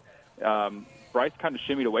early. Bryce kind of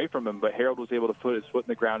shimmied away from him, but Harold was able to put his foot in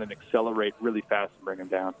the ground and accelerate really fast and bring him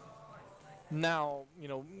down. Now,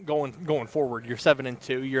 going forward, you're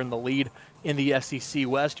 7-2. You're in the lead in the SEC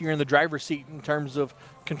West. You're in the driver's seat in terms of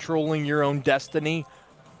controlling your own destiny.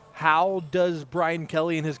 How does Brian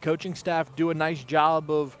Kelly and his coaching staff do a nice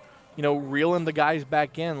job of, reeling the guys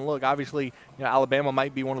back in? Look, obviously, Alabama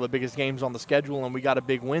might be one of the biggest games on the schedule, and we got a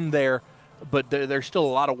big win there, but there's still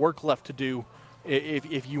a lot of work left to do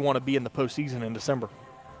if you want to be in the postseason in December.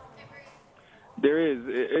 There is.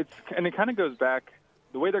 It kind of goes back.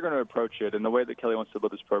 The way they're going to approach it and the way that Kelly wants to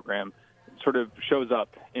build his program sort of shows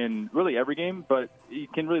up in really every game, but you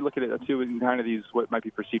can really look at it too in kind of these what might be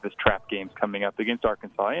perceived as trap games coming up against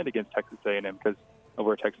Arkansas and against Texas A&M because of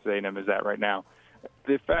where Texas A&M is at right now.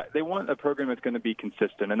 They want a program that's going to be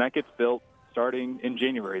consistent, and that gets built starting in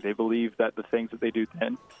January. They believe that the things that they do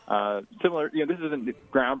then, similar, this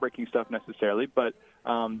isn't groundbreaking stuff necessarily, but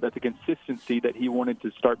that's a consistency that he wanted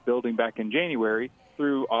to start building back in January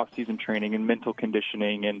through off-season training and mental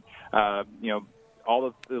conditioning and, all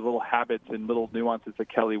of the little habits and little nuances that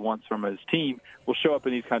Kelly wants from his team will show up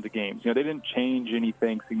in these kinds of games. They didn't change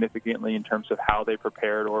anything significantly in terms of how they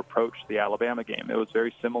prepared or approached the Alabama game. It was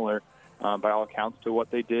very similar, by all accounts, to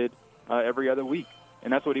what they did every other week.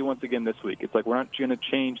 And that's what he wants again this week. It's like we're not going to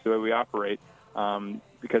change the way we operate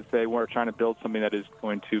because they were trying to build something that is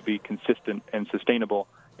going to be consistent and sustainable.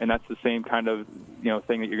 And that's the same kind of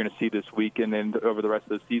thing that you're going to see this week and then over the rest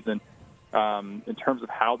of the season. In terms of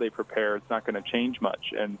how they prepare, it's not going to change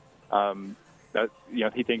much. And that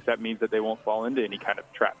he thinks that means that they won't fall into any kind of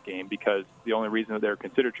trap game because the only reason that they're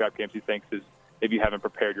considered trap games, he thinks, is if you haven't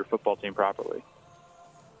prepared your football team properly.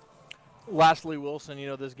 Lastly, Wilson,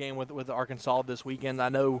 this game with Arkansas this weekend, I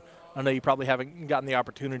know you probably haven't gotten the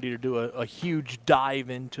opportunity to do a huge dive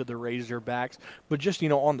into the Razorbacks, but just,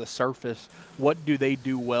 on the surface, what do they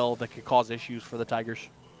do well that could cause issues for the Tigers?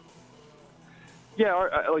 Yeah,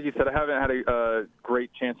 like you said, I haven't had a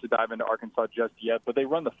great chance to dive into Arkansas just yet, but they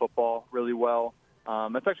run the football really well.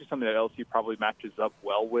 That's actually something that LSU probably matches up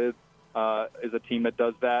well with, is a team that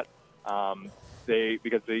does that.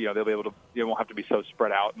 Because they'll be able to, won't have to be so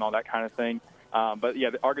spread out and all that kind of thing. But yeah,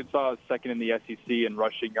 Arkansas is second in the SEC in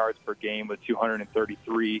rushing yards per game with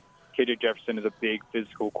 233. KJ Jefferson is a big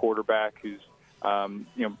physical quarterback who's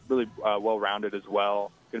really well-rounded as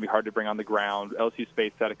well. It's going to be hard to bring on the ground. LSU's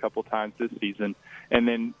faced that a couple times this season. And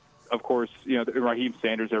then, of course, Raheem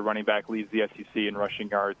Sanders, their running back, leads the SEC in rushing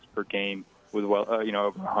yards per game with over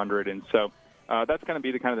 100. And so that's going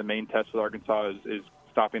to be the main test with Arkansas is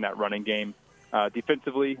stopping that running game.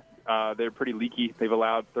 Defensively, they're pretty leaky. They've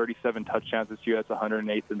allowed 37 touchdowns this year. That's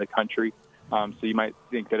 108th in the country. So you might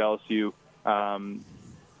think that LSU,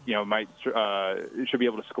 should be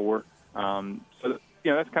able to score. So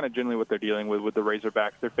that's kind of generally what they're dealing with the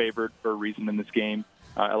Razorbacks. They're favored for a reason in this game.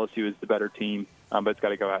 LSU is the better team, but it's got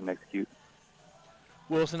to go out and execute.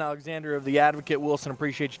 Wilson Alexander of The Advocate. Wilson,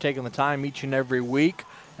 appreciate you taking the time each and every week.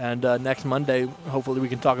 And next Monday, hopefully we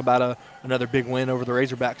can talk about another big win over the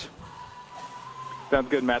Razorbacks. Sounds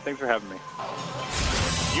good, Matt. Thanks for having me.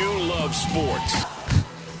 You love sports.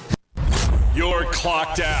 You're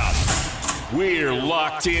clocked out. We're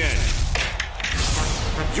locked in.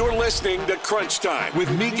 You're listening to Crunch Time with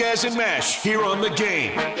Miguez and Mash here on The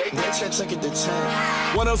Game.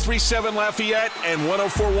 103.7 Lafayette and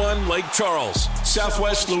 104.1 Lake Charles,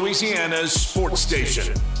 Southwest Louisiana's sports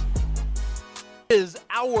station. Is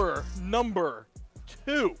our number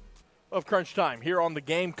 2 of Crunch Time here on The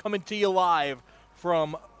Game, coming to you live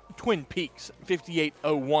from Twin Peaks,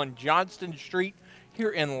 5801 Johnston Street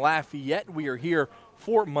here in Lafayette. We are here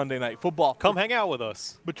for Monday Night Football. Come hang out with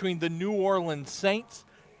us. Between the New Orleans Saints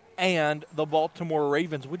and the Baltimore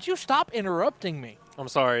Ravens. Would you stop interrupting me? I'm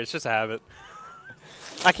sorry. It's just a habit.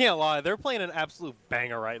 I can't lie. They're playing an absolute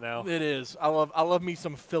banger right now. It is. I love me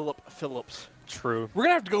some Phillip Phillips. True. We're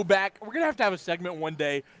going to have to go back. We're going to have a segment one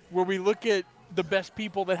day where we look at the best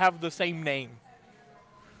people that have the same name.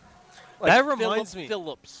 Like that reminds me.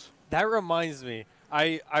 Phillips. That reminds me.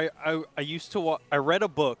 I used to I read a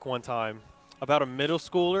book one time about a middle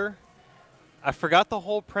schooler. I forgot the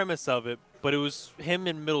whole premise of it, but it was him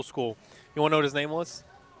in middle school. You want to know what his name was?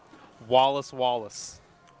 Wallace Wallace.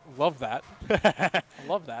 Love that. I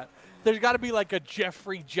love that. There's got to be like a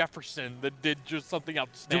Jeffrey Jefferson that did just something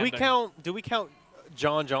outstanding. Do we count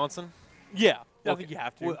John Johnson? Yeah. Okay. I think you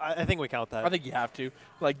have to. Well, I think we count that. I think you have to.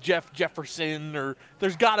 Like Jeff Jefferson, or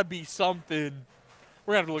there's got to be something.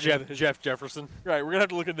 We're going to have to look at Jeff Jefferson. Right, we're going to have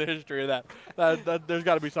to look at the history of that. There's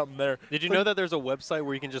got to be something there. Did you know that there's a website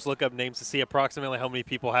where you can just look up names to see approximately how many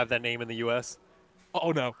people have that name in the U.S.?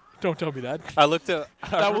 Oh, no. Don't tell me that. I looked at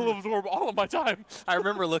that will absorb all of my time. I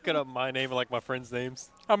remember looking up my name and like my friends'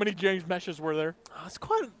 names. How many James Meshes were there?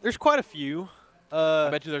 There's quite a few. I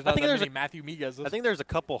bet you there's not that many Matthew Miguez's. I think there's a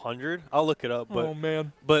couple hundred. I'll look it up. But, oh,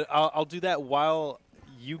 man. But I'll do that while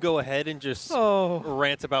you go ahead and just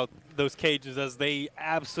rant about those Cajuns as they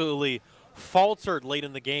absolutely faltered late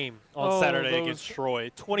in the game on Saturday against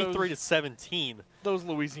Troy, 23-17. Those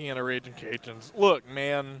Louisiana Raging Cajuns. Look,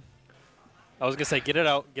 man. I was going to say, get it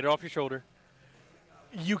out. Get it off your shoulder.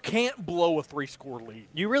 You can't blow a 3-score lead.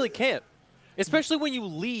 You really can't, especially when you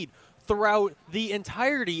lead throughout the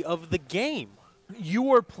entirety of the game.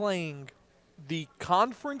 You are playing the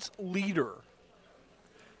conference leader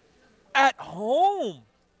at home,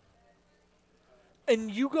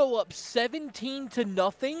 and you go up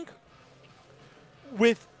 17-0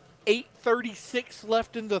 with 8:36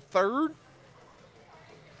 left in the third.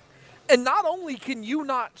 And not only can you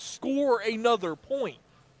not score another point,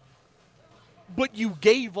 but you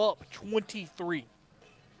gave up 23.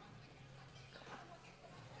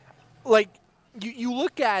 Like, you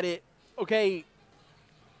look at it, okay,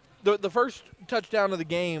 the first touchdown of the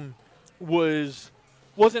game wasn't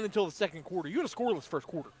until the second quarter. You had a scoreless first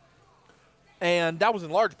quarter. And that was in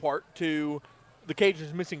large part to the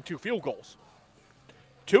Cajuns missing 2 field goals.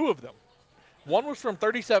 2 of them. One was from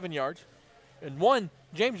 37 yards, and one,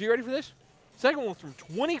 James, are you ready for this? Second one was from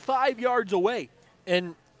 25 yards away.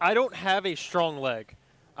 And I don't have a strong leg.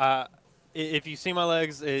 If you see my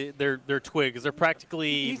legs, they're twigs. They're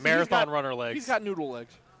practically marathon runner legs. He's got noodle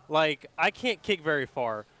legs. Like, I can't kick very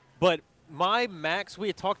far. But my max, we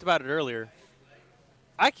had talked about it earlier,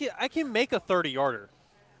 I can make a 30-yarder.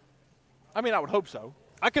 I mean, I would hope so.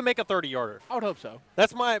 I can make a 30-yarder. I would hope so.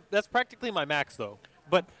 That's practically my max, though.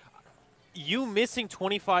 But you missing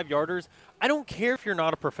 25-yarders, I don't care if you're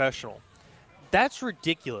not a professional. That's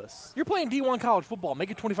ridiculous. You're playing D1 college football. Make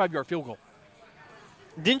a 25-yard field goal.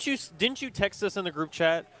 Didn't you text us in the group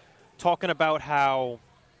chat talking about how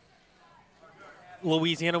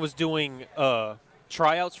Louisiana was doing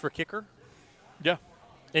tryouts for kicker? Yeah.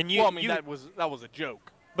 And that was a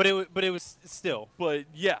joke. But it was still. But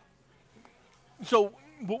yeah. So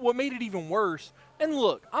what made it even worse? And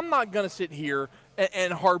look, I'm not gonna sit here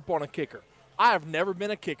and harp on a kicker. I have never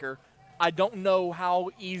been a kicker. I don't know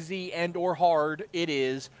how easy and or hard it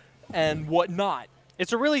is, and whatnot.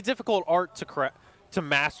 It's a really difficult art to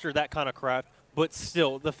master that kind of craft. But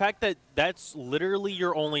still, the fact that that's literally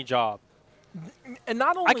your only job. And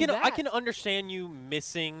not only I can understand you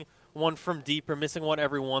missing one from deep or missing one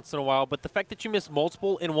every once in a while, but the fact that you missed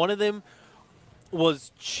multiple and one of them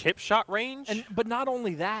was chip shot range. But not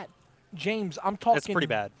only that, James, I'm talking. That's pretty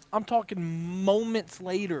bad. I'm talking moments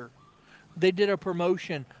later. They did a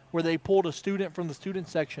promotion where they pulled a student from the student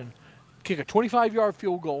section, kick a 25-yard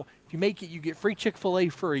field goal. If you make it, you get free Chick-fil-A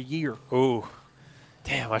for a year. Ooh.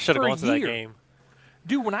 Damn, I should have gone to that game.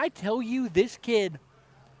 Dude, when I tell you this kid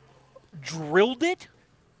drilled it,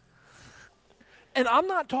 And I'm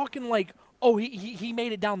not talking like, oh, he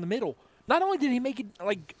made it down the middle. Not only did he make it,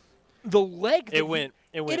 like, the leg. It went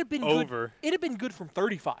it'd been over. Good, it'd have been good from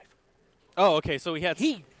 35. Oh, okay. So he had.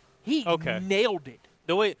 He okay. nailed it.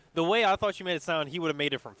 The way I thought you made it sound, he would have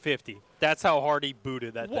made it from 50. That's how hard he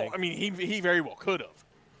booted that thing. I mean, he very well could have.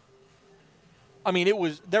 I mean,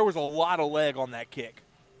 there was a lot of leg on that kick.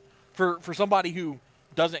 For somebody who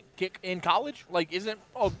doesn't kick in college, like isn't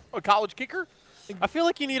a college kicker. I feel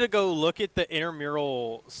like you need to go look at the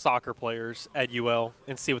intramural soccer players at UL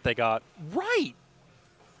and see what they got. Right.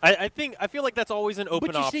 I feel like that's always an open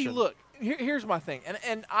but you option. see, look, here's my thing,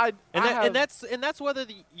 and that's whether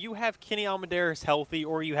you have Kenny Almendares healthy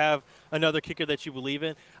or you have another kicker that you believe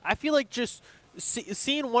in. I feel like just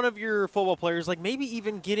seeing one of your football players, like maybe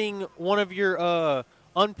even getting one of your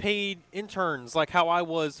unpaid interns, like how I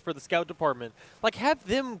was for the scout department, like have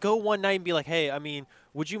them go one night and be like, hey, I mean,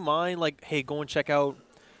 would you mind, like, hey, go and check out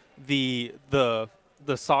the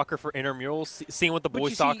soccer for intramurals, seeing what the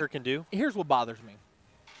boys soccer can do? Here's what bothers me.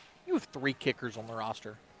 You have 3 kickers on the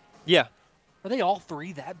roster. Yeah. Are they all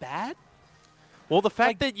 3 that bad? Well, the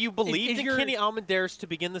fact that you believed in Kenny Almendares to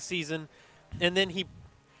begin the season, and then he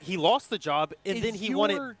lost the job, and then he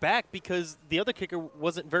won it back because the other kicker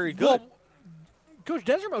wasn't very good. Well, Coach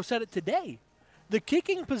Desormeaux said it today. The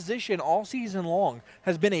kicking position all season long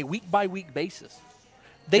has been a week-by-week basis.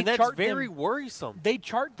 And that's very worrisome. They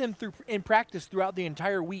chart them in practice throughout the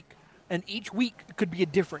entire week, and each week could be a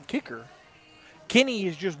different kicker. Kenny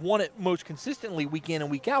has just won it most consistently week in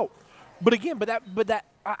and week out. But again,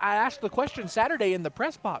 I asked the question Saturday in the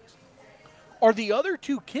press box. Are the other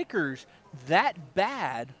 2 kickers that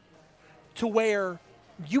bad to where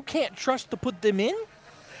you can't trust to put them in?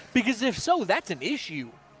 Because if so, that's an issue.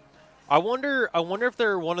 I wonder if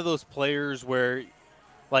they're one of those players where,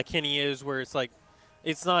 like Kenny is, where it's like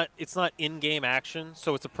it's not in-game action,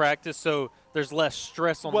 so it's a practice, so there's less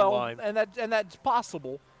stress on the line. And that's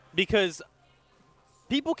possible. Because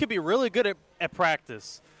people can be really good at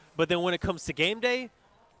practice, but then when it comes to game day,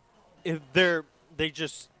 they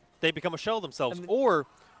become a shell of themselves, or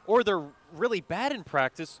they're really bad in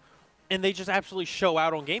practice, and they just absolutely show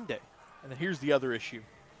out on game day. And then here's the other issue.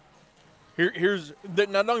 Now,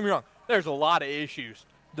 don't get me wrong. There's a lot of issues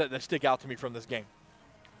that stick out to me from this game.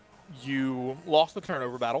 You lost the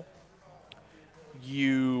turnover battle.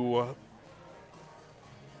 You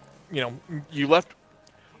left.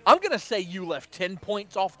 I'm going to say you left 10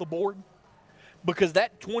 points off the board because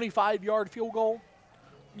that 25-yard field goal,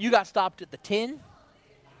 you got stopped at the 10.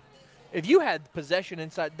 If you had possession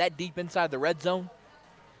that deep inside the red zone,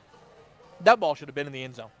 that ball should have been in the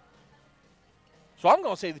end zone. So I'm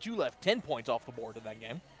going to say that you left 10 points off the board in that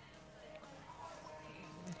game.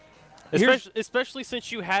 Especially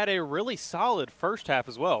since you had a really solid first half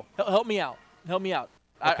as well. Help me out. Okay.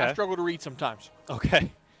 I struggle to read sometimes.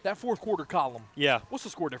 Okay. That fourth quarter column. Yeah. What's the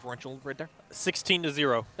score differential right there?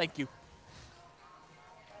 16-0. Thank you.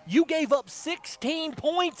 You gave up 16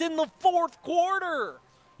 points in the fourth quarter.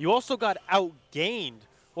 You also got outgained.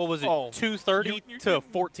 What was it, 230 to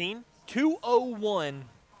 14? 201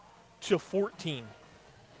 to 14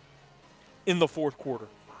 in the fourth quarter.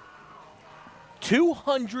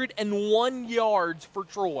 201 yards for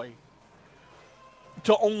Troy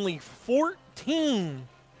to only 14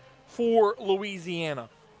 for Louisiana.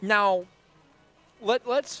 Now,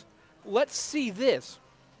 let's see this.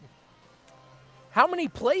 How many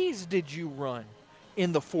plays did you run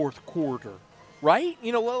in the fourth quarter? Right?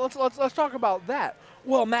 Let's talk about that.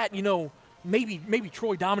 Well, Matt, maybe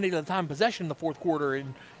Troy dominated the time possession in the fourth quarter,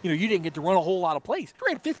 and you didn't get to run a whole lot of plays. You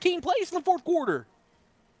ran 15 plays in the fourth quarter.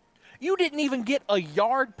 You didn't even get a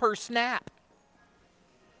yard per snap.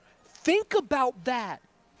 Think about that.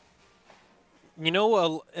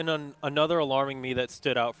 Another alarming me that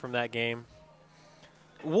stood out from that game,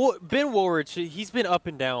 Ben Woolridge, he's been up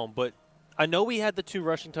and down, but I know he had the 2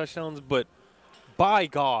 rushing touchdowns, but by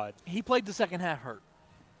God, he played the second half hurt.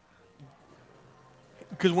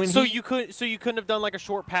 You couldn't have done like a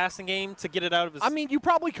short passing game to get it out of his. I mean, you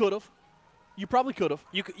probably could have. You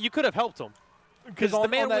could have helped him because the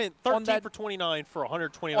man went 13 for 29 for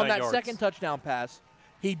 129 yards. On that second touchdown pass,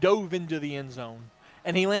 he dove into the end zone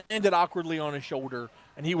and he landed awkwardly on his shoulder,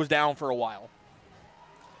 and he was down for a while.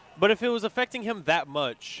 But if it was affecting him that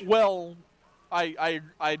much, well, I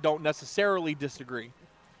don't necessarily disagree.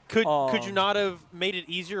 Could you not have made it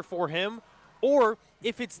easier for him? Or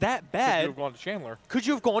if it's that bad, could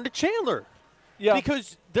you have gone to Chandler? Yeah.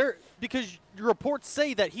 Because your reports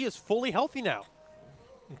say that he is fully healthy now.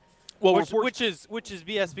 Well, which is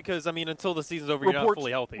BS because until the season's over, you're not fully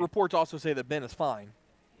healthy. Reports also say that Ben is fine.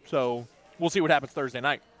 So we'll see what happens Thursday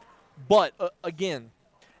night. But again,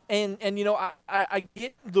 And I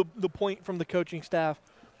get the point from the coaching staff.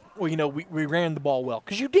 Well, we ran the ball well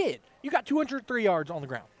because you did. You got 203 yards on the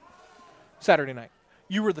ground Saturday night.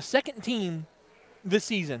 You were the second team this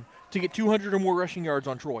season to get 200 or more rushing yards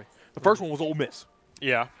on Troy. The first one was Ole Miss.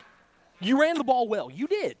 Yeah. You ran the ball well. You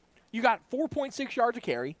did. You got 4.6 yards a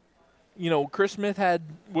carry. Chris Smith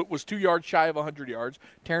was 2 yards shy of 100 yards.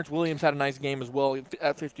 Terrence Williams had a nice game as well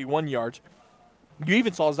at 51 yards. You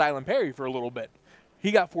even saw Zylan Perry for a little bit.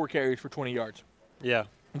 He got 4 carries for 20 yards. Yeah.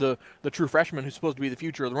 The true freshman who's supposed to be the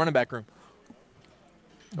future of the running back room.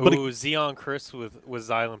 But Zion Chris with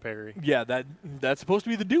Zylan Perry. Yeah, that's supposed to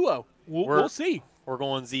be the duo. We'll see. We're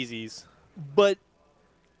going ZZs. But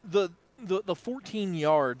the 14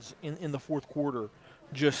 yards in the fourth quarter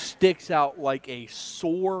just sticks out like a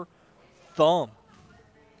sore thumb.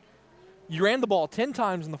 You ran the ball 10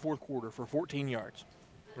 times in the fourth quarter for 14 yards.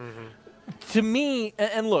 Mm-hmm. To me,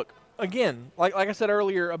 and look, again, like I said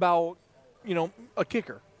earlier about, a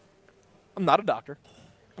kicker. I'm not a doctor.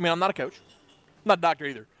 I mean, I'm not a coach. I'm not a doctor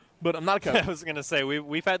either, but I'm not a coach. I was going to say,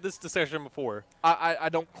 we've had this discussion before. I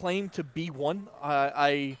don't claim to be one.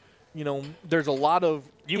 There's a lot of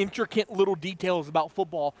intricate little details about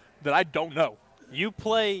football that I don't know. You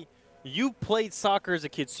played soccer as a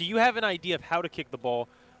kid, so you have an idea of how to kick the ball,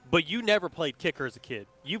 but you never played kicker as a kid.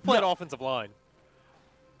 You played offensive line.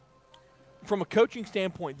 From a coaching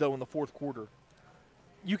standpoint, though, in the fourth quarter,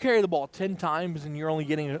 you carry the ball 10 times and you're only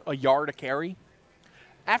getting a yard a carry.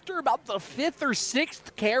 After about the 5th or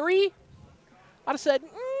 6th carry, I'd have said,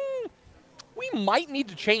 we might need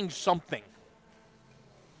to change something.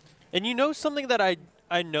 And something that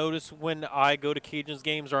I notice when I go to Cajuns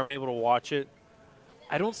games or I'm able to watch it,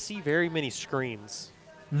 I don't see very many screens.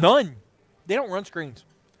 None. They don't run screens.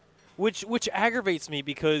 Which aggravates me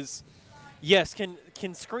because, yes, can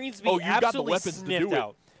screens be absolutely sniffed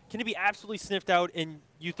out? Can it be absolutely sniffed out and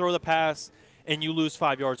you throw the pass and you lose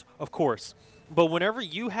 5 yards? Of course. But whenever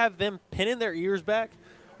you have them pinning their ears back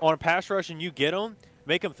on a pass rush and you get them,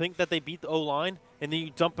 make them think that they beat the O-line, and then you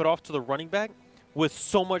dump it off to the running back with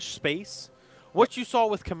so much space. What you saw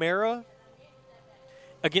with Kamara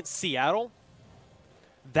against Seattle,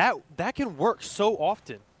 that can work so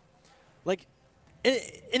often. Like, and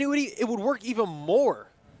it would work even more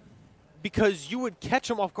because you would catch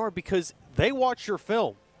them off guard because they watch your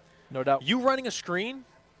film. No doubt. You running a screen,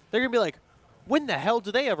 they're going to be like, when the hell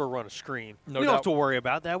do they ever run a screen? No we doubt. don't have to worry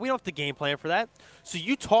about that. We don't have to game plan for that. So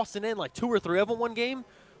you tossing in like 2 or 3 of them one game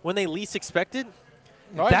when they least expected,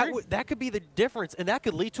 that could be the difference, and that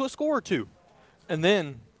could lead to a score or two. And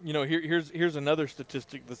then, here's another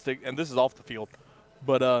statistic, and this is off the field.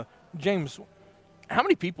 But, James, how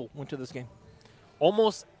many people went to this game?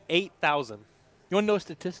 Almost 8,000. You want to know a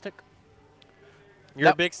statistic?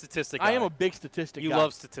 You're a big statistic guy. I am a big statistic guy. You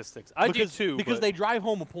love statistics. I do too. Because they drive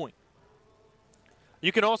home a point.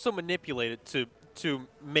 You can also manipulate it to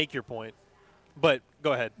make your point. But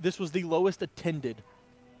go ahead. This was the lowest attended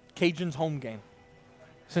Cajuns home game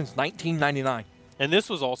since 1999. And that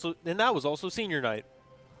was also senior night.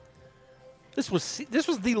 This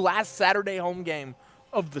was the last Saturday home game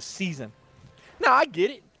of the season. Now, I get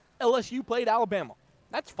it. LSU played Alabama.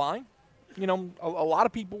 That's fine. A lot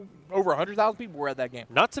of people, over 100,000 people were at that game.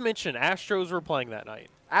 Not to mention Astros were playing that night.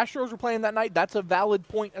 Astros were playing that night. That's a valid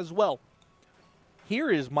point as well. Here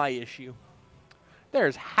is my issue.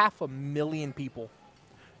 There's 500,000 people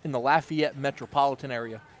in the Lafayette metropolitan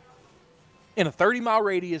area. In a 30-mile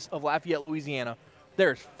radius of Lafayette, Louisiana,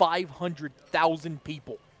 there's 500,000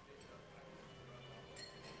 people.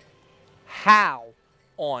 How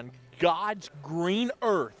on God's green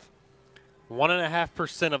earth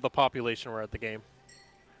 1.5% of the population were at the game.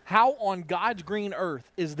 How on God's green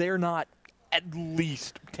earth is there not at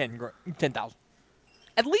least 10,000?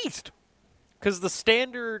 At least. Because the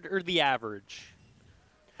standard or the average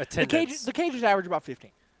attendance. The Cajuns average about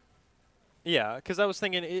 15. Yeah, because I was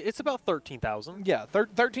thinking it's about 13,000. Yeah,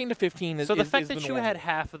 13 to 15 is so the fact is that the you norm. had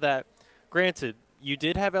half of that, granted, you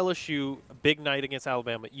did have LSU, a big night against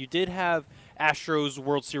Alabama. You did have Astros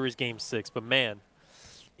World Series Game 6, but man,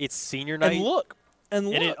 it's senior night. And look.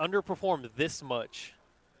 It underperformed this much.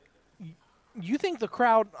 You think the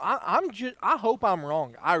crowd, I hope I'm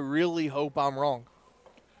wrong. I really hope I'm wrong.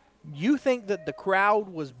 You think that the crowd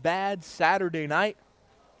was bad Saturday night?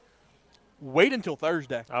 Wait until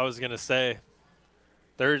Thursday. I was going to say,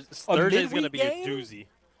 Thursday's going to be a doozy.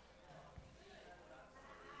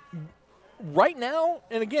 Right now,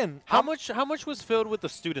 and again, how much was filled with the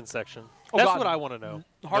student section? That's what I want to know.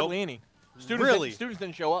 Hardly any. Students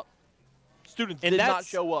didn't show up. Students did not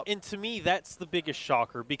show up. And to me, that's the biggest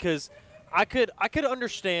shocker because I could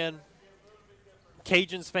understand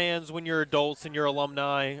Cajuns fans when you're adults and you're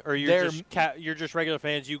alumni, or you're just regular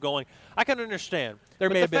fans, you going, I can understand. There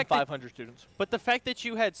But may the have been fact that- 500 students. But the fact that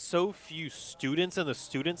you had so few students in the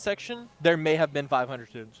student section, There may have been 500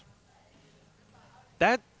 students.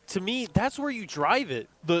 that to me, that's where you drive it.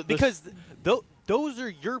 Because those are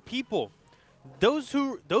your people. Those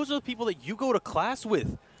are the people that you go to class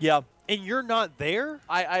with. Yeah. And you're not there?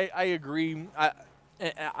 I agree.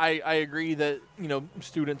 I agree that,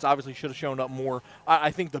 students obviously should have shown up more.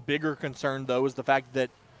 I think the bigger concern, though, is the fact that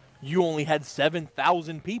you only had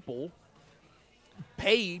 7,000 people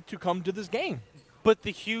pay to come to this game. But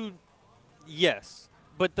yes.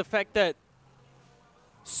 But the fact that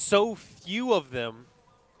so few of them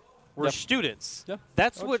were Yep. students. Yeah,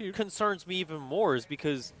 That's that's what huge. concerns me even more, is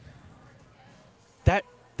because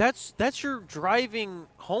that's your driving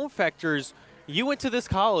home factors. You went to this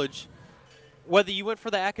college, whether you went for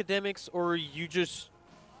the academics or you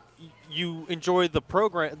enjoy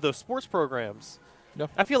the sports programs. Yeah.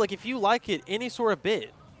 I feel like if you like it any sort of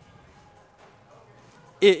bit,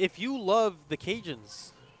 if you love the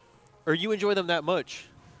Cajuns or you enjoy them that much,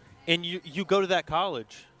 and you go to that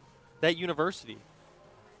college, that university,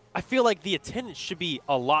 I feel like the attendance should be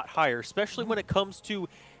a lot higher, especially when it comes to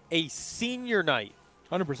a senior night.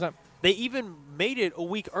 100%. They even made it a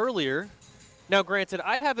week earlier. Now, granted,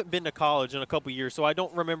 I haven't been to college in a couple years, so I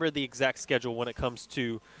don't remember the exact schedule when it comes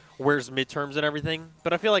to where's midterms and everything.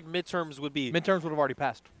 But I feel like midterms would be Midterms would have already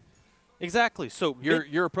passed. exactly. So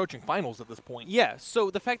You're approaching finals at this point. yeah.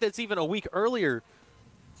 So the fact that it's even a week earlier,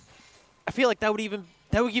 I feel like that would give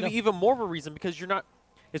you even more of a reason, because you're not.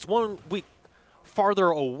 It's 1 week farther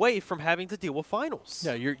away from having to deal with finals.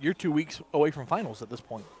 Yeah, you're 2 weeks away from finals at this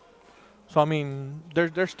point. So I mean,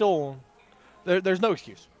 there's still there's no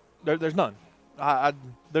excuse. There's none.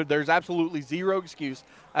 There's absolutely zero excuse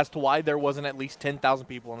as to why there wasn't at least 10,000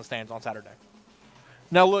 people in the stands on Saturday.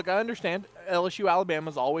 Now, look, I understand LSU Alabama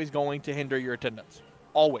is always going to hinder your attendance.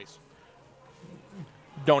 Always.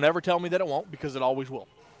 Don't ever tell me that it won't, because it always will.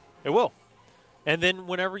 It will. And then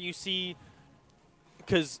whenever you see,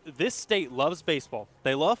 because this state loves baseball,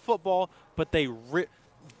 they love football, but they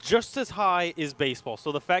just as high is baseball.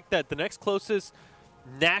 So the fact that the next closest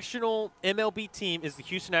national MLB team is the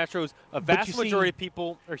Houston Astros, a vast majority of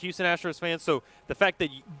people are Houston Astros fans. So the fact that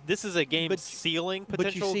this is a game-sealing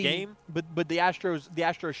potential game. But the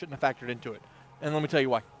Astros shouldn't have factored into it. And let me tell you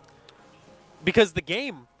why. Because the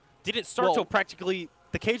game didn't start Well- till practically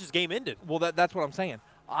the Cajuns game ended. Well, that's what I'm saying.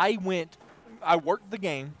 I worked the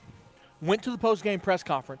game, went to the post-game press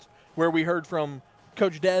conference where we heard from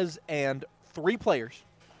Coach Dez and 3 players,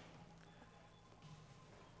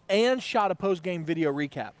 and shot a post-game video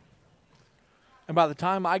recap. And by the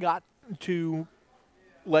time I got to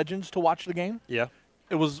Legends to watch the game, Yeah.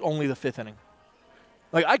 it was only the 5th inning.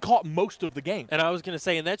 Like, I caught most of the game. And I was going to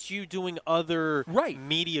say, and that's you doing other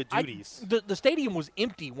media duties. The stadium was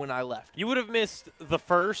empty when I left. You would have missed the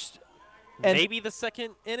first, And- maybe the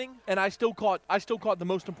second inning. And I still caught the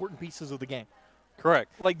most important pieces of the game.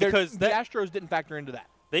 Correct. Like, because the Astros didn't factor into that.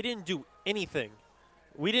 they didn't do anything.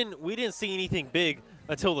 We didn't see anything big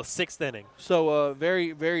until the 6th inning. So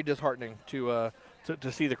very, very disheartening to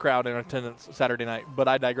see the crowd in attendance Saturday night. But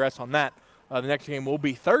I digress on that. The next game will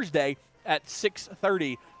be Thursday at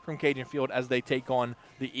 6:30 from Cajun Field as they take on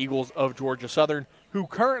the Eagles of Georgia Southern, who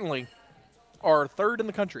currently are 3rd in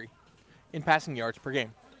the country in passing yards per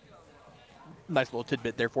game. Nice little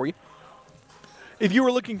tidbit there for you. If you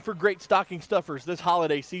were looking for great stocking stuffers this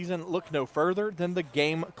holiday season, look no further than the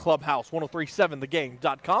Game Clubhouse,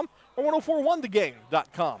 1037thegame.com or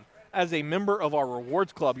 1041thegame.com. As a member of our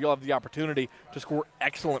rewards club, you'll have the opportunity to score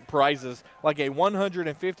excellent prizes like a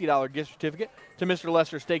 $150 gift certificate to Mr.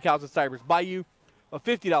 Lester's Steakhouse at Cypress Bayou, a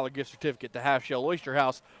 $50 gift certificate to Half Shell Oyster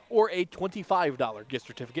House, or a $25 gift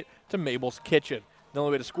certificate to Mabel's Kitchen. The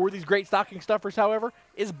only way to score these great stocking stuffers, however,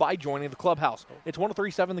 is by joining the clubhouse. It's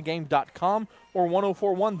 1037thegame.com or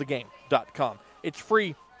 1041thegame.com. It's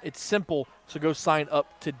free. It's simple. So go sign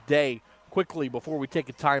up today. Quickly, before we take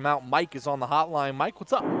a timeout, Mike is on the hotline. Mike,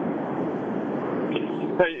 what's up?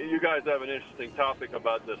 Hey, you guys have an interesting topic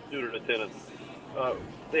about the student attendance.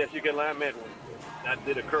 Yes, you can lament that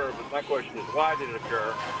did occur, but my question is, why did it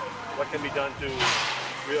occur? What can be done to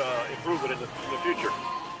improve it in the future?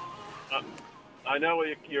 I know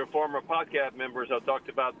your former podcast members have talked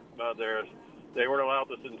about they weren't allowed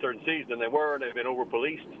to in certain seasons, and they were, and they've been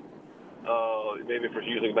over-policed, maybe for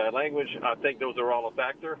using bad language. I think those are all a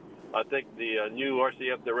factor. I think the new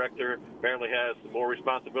RCF director apparently has more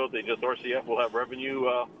responsibility. Just RCF will have revenue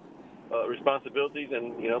responsibilities,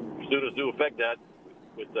 and students do affect that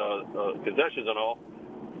with concessions and all.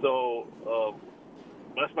 So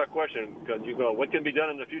That's my question, because you go, what can be done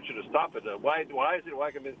in the future to stop it? Why is it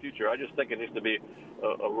why can be in the future? I just think it needs to be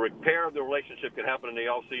a repair of the relationship can happen in the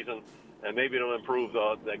off season, and maybe it'll improve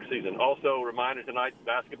next season. Also, reminder tonight,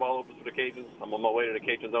 basketball opens for the Cajuns. I'm on my way to the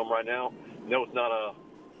Cajun Dome right now. No, it's not a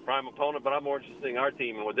prime opponent, but I'm more interested in our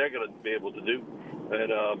team and what they're going to be able to do.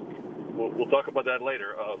 And we'll talk about that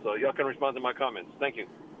later. So y'all can respond to my comments. Thank you.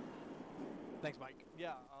 Thanks, Mike.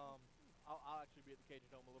 Yeah, I'll actually be at the Cajun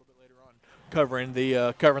Dome a little bit later on covering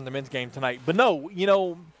the men's game tonight. But no,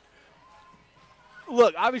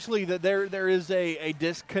 look, obviously that there is a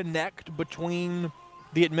disconnect between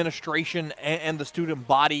the administration and the student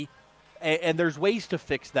body, and there's ways to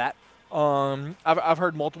fix that. I've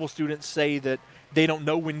heard multiple students say that they don't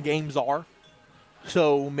know when games are,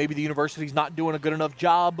 so maybe the university's not doing a good enough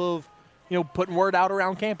job of putting word out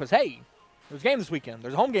around campus. Hey, there's a game this weekend.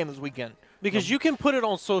 There's a home game this weekend. Because you can put it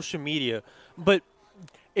on social media, but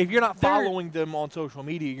if you're not following them on social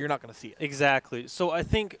media, you're not going to see it. Exactly. So I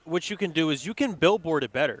think what you can do is you can billboard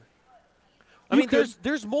it better. I mean,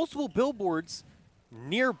 there's multiple billboards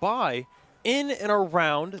nearby in and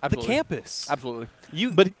around the campus. Absolutely.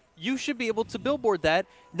 But you should be able to billboard that.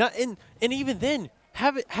 And even then,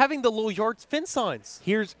 having the little yard fence signs.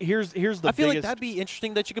 Here's the I feel like that'd be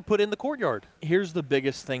interesting that you could put in the courtyard. Here's the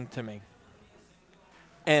biggest thing to me.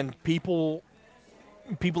 And people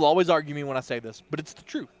always argue me when I say this, but it's the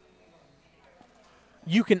truth.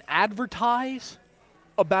 You can advertise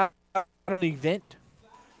about an event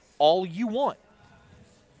all you want.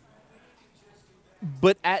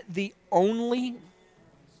 But at the end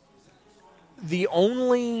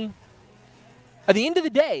of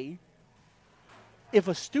the day, if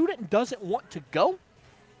a student doesn't want to go,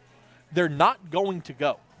 they're not going to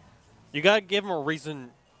go. You got to give them a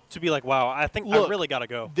reason to be like, wow, I think Look, I really got to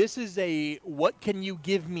go. This is a what can you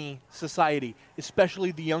give me society,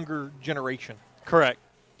 especially the younger generation. Correct.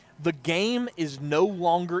 The game is no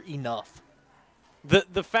longer enough.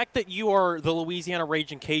 The fact that you are the Louisiana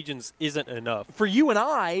Raging Cajuns isn't enough. For you and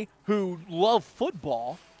I, who love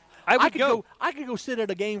football, I could go sit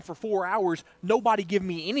at a game for 4 hours, nobody give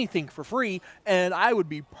me anything for free, and I would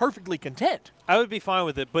be perfectly content. I would be fine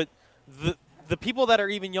with it, but the people that are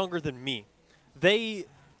even younger than me,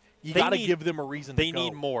 You got to give them a reason to go. They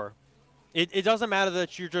need more. It doesn't matter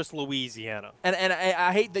that you're just Louisiana. And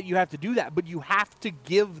I hate that you have to do that, but you have to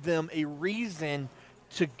give them a reason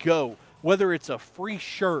to go, whether it's a free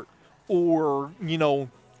shirt or,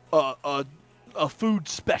 a food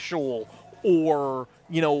special or,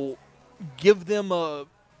 give them a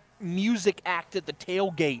music act at the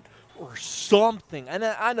tailgate or something. And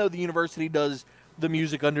I know the university does the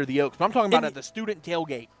music under the oaks, but I'm talking about at the student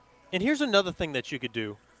tailgate. And here's another thing that you could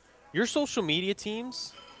do. Your social media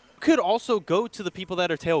teams could also go to the people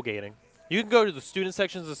that are tailgating. You can go to the student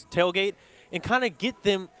sections of the tailgate and kind of get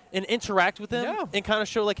them and interact with them and kind of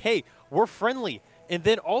show like, hey, we're friendly. And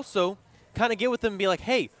then also kind of get with them and be like,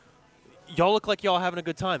 hey, y'all look like y'all having a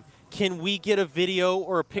good time. Can we get a video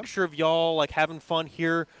or a picture of y'all like having fun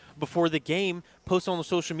here before the game, post on the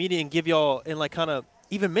social media and give y'all and like kind of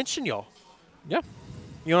even mention y'all? Yeah.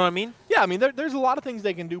 You know what I mean? Yeah, I mean, there's a lot of things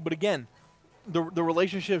they can do, but again, the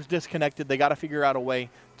relationship's disconnected. They got to figure out a way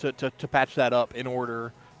to patch that up in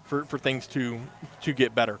order for things to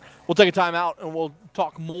get better. We'll take a time out, and we'll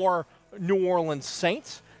talk more New Orleans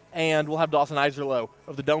Saints, and we'll have Dawson Iserloh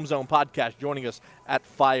of the Dome Zone podcast joining us at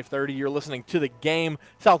 5:30. You're listening to The Game,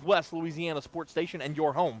 Southwest Louisiana Sports Station, and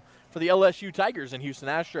your home for the LSU Tigers and Houston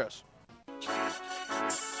Astros.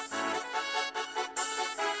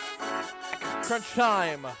 Crunch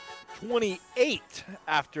time, 28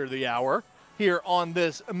 after the hour here on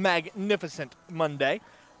this magnificent Monday.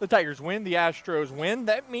 The Tigers win, the Astros win.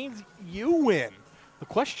 That means you win. The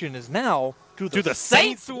question is now, do the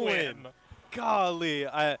Saints win? Golly,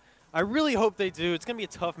 I really hope they do. It's going to be a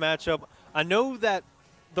tough matchup. I know that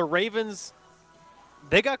the Ravens,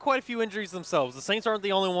 they got quite a few injuries themselves. The Saints aren't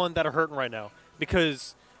the only one that are hurting right now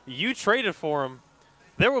because you traded for them.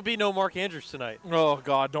 There will be no Mark Andrews tonight. Oh,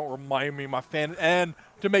 God, don't remind me, my fan. And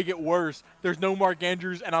to make it worse, there's no Mark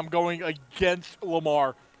Andrews, and I'm going against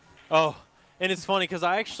Lamar. Oh, and it's funny because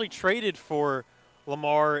I actually traded for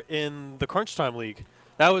Lamar in the Crunch Time League.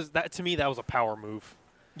 To me, that was a power move.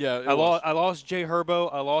 Yeah, I lost Jay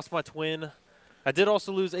Herbo. I lost my twin. I did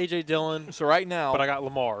also lose A.J. Dillon. So right now, but I got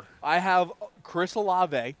Lamar. I have Chris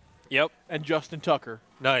Olave. Yep. And Justin Tucker.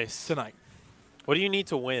 Nice. Tonight. What do you need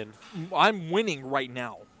to win? I'm winning right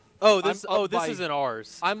now. This isn't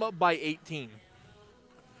ours. I'm up by 18.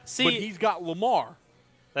 See, but he's got Lamar.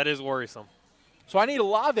 That is worrisome. So I need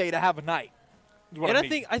Olave to have a night. And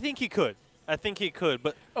I think he could. I think he could.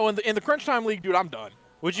 But in the Crunch Time League, dude, I'm done.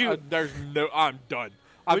 Would you? I'm done.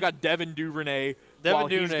 I've got Devin Duvernay while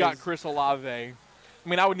he's got Chris Olave. I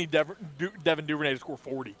mean, I would need Devin Duvernay to score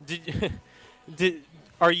 40.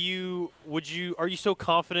 Are you so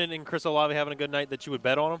confident in Chris Olave having a good night that you would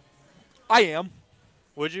bet on him? I am.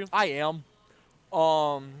 Would you? I am.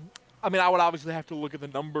 I mean, I would obviously have to look at the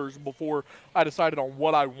numbers before I decided on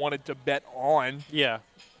what I wanted to bet on. Yeah.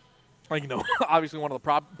 Like, obviously one of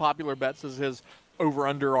the popular bets is his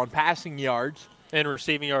over/under on passing yards and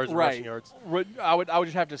receiving yards and rushing yards. I would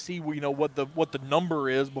just have to see what the number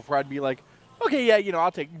is before I'd be like, okay, yeah,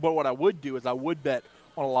 I'll take. But what I would do is I would bet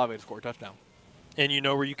on Olave to score a touchdown. And you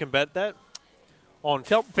know where you can bet that? On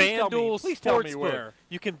FanDuel Please tell me where.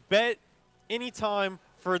 You can bet anytime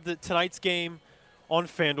for tonight's game on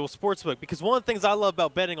FanDuel Sportsbook, because one of the things I love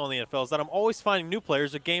about betting on the NFL is that I'm always finding new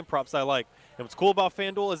players or game props I like. And what's cool about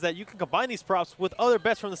FanDuel is that you can combine these props with other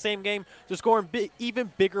bets from the same game to score an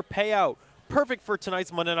even bigger payout. Perfect for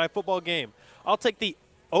tonight's Monday Night Football game. I'll take the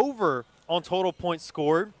over on total points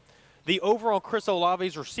scored, the over on Chris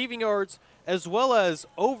Olave's receiving yards, as well as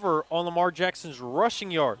over on Lamar Jackson's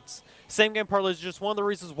rushing yards. Same game parlays is just one of the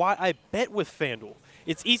reasons why I bet with FanDuel.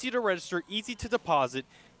 It's easy to register, easy to deposit,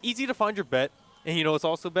 easy to find your bet. And it's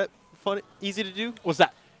also easy to do? What's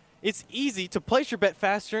that? It's easy to place your bet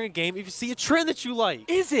fast during a game if you see a trend that you like.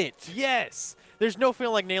 Is it? Yes. There's no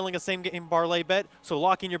feeling like nailing a same-game parlay bet, so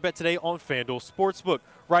lock in your bet today on FanDuel Sportsbook.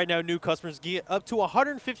 Right now, new customers get up to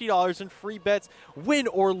 $150 in free bets, win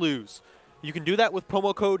or lose. You can do that with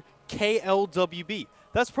promo code KLWB.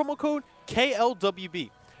 That's promo code KLWB.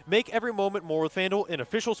 Make every moment more with FanDuel, an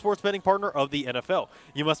official sports betting partner of the NFL.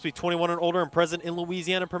 You must be 21 and older and present in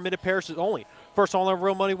Louisiana, permitted parishes only. First online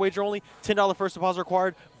real money wager only. $10 first deposit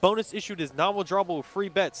required. Bonus issued is non-withdrawable with free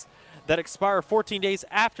bets that expire 14 days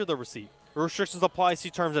after the receipt. Restrictions apply. See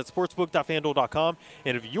terms at sportsbook.fanduel.com.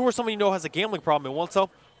 And if you or someone you know has a gambling problem and wants help,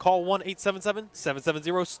 call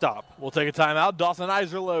 1-877-770-STOP. We'll take a timeout. Dawson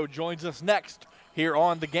Iserloh joins us next here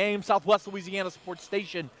on The Game, Southwest Louisiana Sports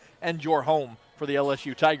Station, and your home for the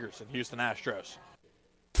LSU Tigers and Houston Astros.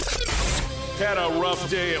 Had a rough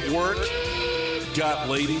day at work? Got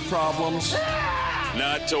lady problems?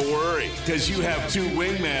 Not to worry, because you have two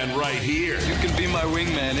wingmen right here. You can be my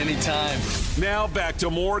wingman anytime. Now back to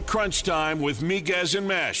more Crunch Time with Miguez and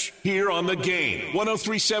Mesh here on The Game.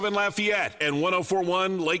 103.7 Lafayette and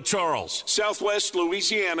 104.1 Lake Charles, Southwest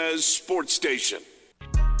Louisiana's sports station.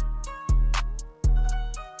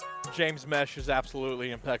 James Mesh is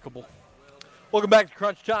absolutely impeccable. Welcome back to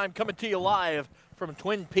Crunch Time, coming to you live from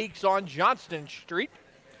Twin Peaks on Johnston Street.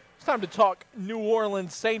 It's time to talk New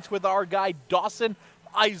Orleans Saints with our guy Dawson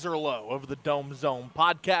Iserloh of the Dome Zone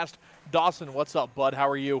podcast. Dawson, what's up, bud? How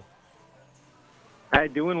are you? Hey,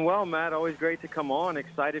 doing well, Matt. Always great to come on.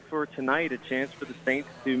 Excited for tonight, a chance for the Saints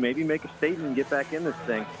to maybe make a statement and get back in this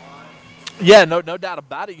thing. Yeah, no doubt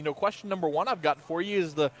about it. Question number one I've got for you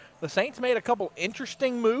is the Saints made a couple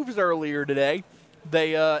interesting moves earlier today.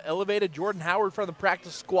 They elevated Jordan Howard from the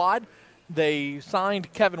practice squad. They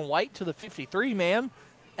signed Kevin White to the 53-man.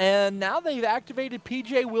 And now they've activated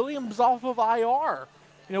P.J. Williams off of IR.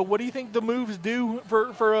 What do you think the moves do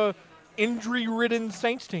for a injury-ridden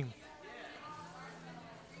Saints team?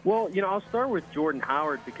 Well, I'll start with Jordan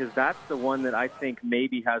Howard because that's the one that I think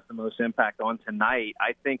maybe has the most impact on tonight.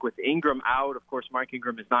 I think with Ingram out, of course, Mark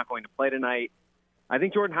Ingram is not going to play tonight. I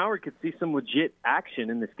think Jordan Howard could see some legit action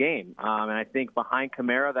in this game. And I think behind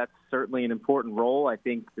Kamara, that's certainly an important role. I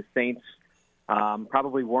think the Saints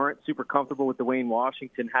probably weren't super comfortable with Dwayne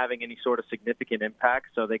Washington having any sort of significant impact.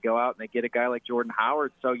 So they go out and they get a guy like Jordan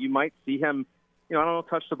Howard. So you might see him,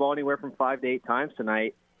 touch the ball anywhere from 5 to 8 times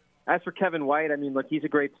tonight. As for Kevin White, look, he's a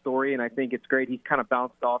great story, and I think it's great. He's kind of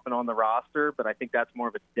bounced off and on the roster, but I think that's more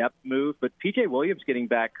of a depth move. But P.J. Williams getting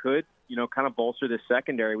back could, kind of bolster this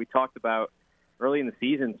secondary. We talked about early in the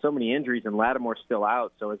season, so many injuries, and Lattimore's still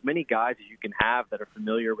out. So as many guys as you can have that are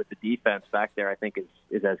familiar with the defense back there, I think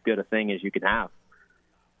is as good a thing as you can have.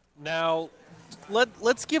 Now,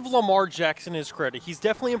 let's give Lamar Jackson his credit. He's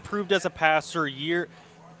definitely improved as a passer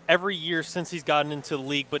every year since he's gotten into the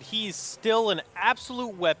league, but he's still an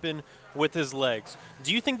absolute weapon with his legs.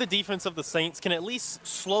 Do you think the defense of the Saints can at least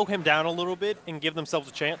slow him down a little bit and give themselves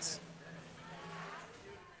a chance?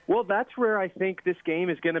 Well, that's where I think this game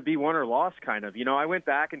is going to be won or lost, kind of. I went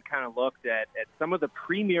back and kind of looked at some of the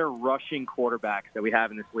premier rushing quarterbacks that we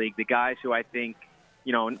have in this league, the guys who I think,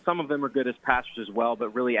 and some of them are good as passers as well,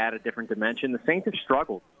 but really add a different dimension. The Saints have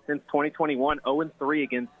struggled since 2021, 0-3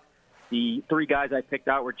 against the three guys I picked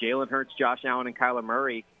out were Jalen Hurts, Josh Allen, and Kyler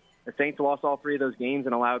Murray. The Saints lost all three of those games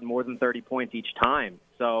and allowed more than 30 points each time.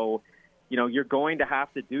 So you're going to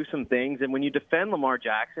have to do some things. And when you defend Lamar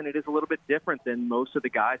Jackson, it is a little bit different than most of the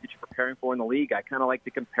guys that you're preparing for in the league. I kind of like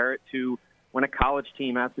to compare it to when a college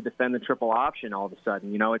team has to defend the triple option all of a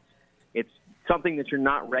sudden. It's something that you're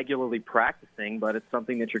not regularly practicing, but it's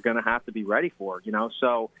something that you're going to have to be ready for,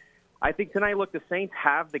 So I think tonight, look, the Saints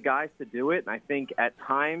have the guys to do it. And I think at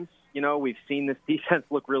times, we've seen this defense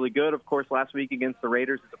look really good. Of course, last week against the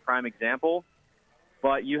Raiders is a prime example.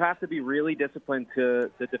 But you have to be really disciplined to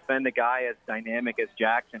defend a guy as dynamic as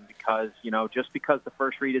Jackson because, just because the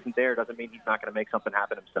first read isn't there doesn't mean he's not going to make something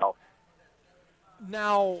happen himself.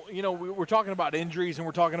 Now, we're talking about injuries and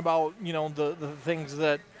we're talking about, the things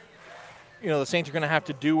that, the Saints are going to have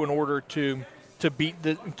to do in order to beat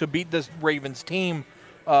this Ravens team.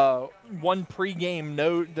 One pregame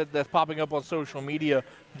note that's popping up on social media,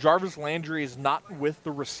 Jarvis Landry is not with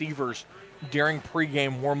the receivers during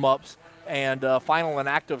pregame warm-ups. And final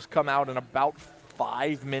inactives come out in about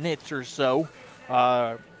 5 minutes or so.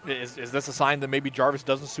 Is this a sign that maybe Jarvis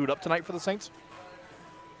doesn't suit up tonight for the Saints?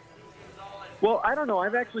 Well, I don't know.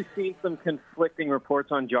 I've actually seen some conflicting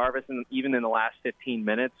reports on Jarvis, even in the last 15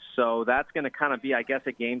 minutes. So that's going to kind of be, I guess,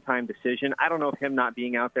 a game-time decision. I don't know if him not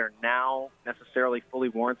being out there now necessarily fully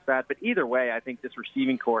warrants that. But either way, I think this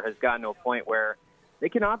receiving core has gotten to a point where they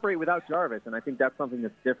can operate without Jarvis, and I think that's something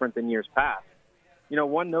that's different than years past.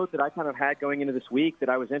 One note that I kind of had going into this week that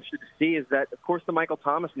I was interested to see is that, of course, the Michael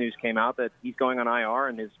Thomas news came out that he's going on IR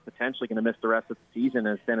and is potentially going to miss the rest of the season,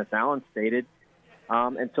 as Dennis Allen stated.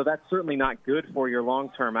 And so that's certainly not good for your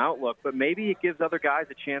long-term outlook, but maybe it gives other guys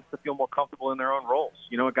a chance to feel more comfortable in their own roles.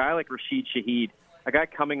 A guy like Rashid Shaheed, a guy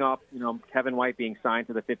coming up, Kevin White being signed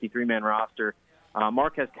to the 53-man roster.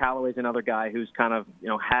 Marquez Callaway's another guy who's kind of,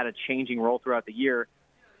 had a changing role throughout the year.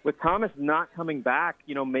 With Thomas not coming back,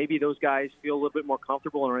 maybe those guys feel a little bit more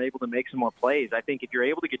comfortable and are able to make some more plays. I think if you're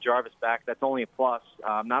able to get Jarvis back, that's only a plus.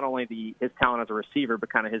 Not only his talent as a receiver, but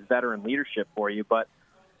kind of his veteran leadership for you. But,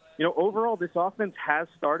 overall, this offense has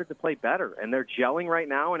started to play better, and they're gelling right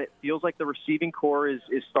now, and it feels like the receiving core is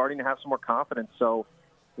starting to have some more confidence. So,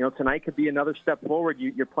 tonight could be another step forward.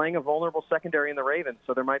 You're playing a vulnerable secondary in the Ravens,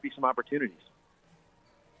 so there might be some opportunities.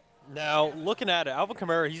 Now, looking at it, Alvin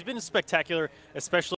Kamara, he's been spectacular, especially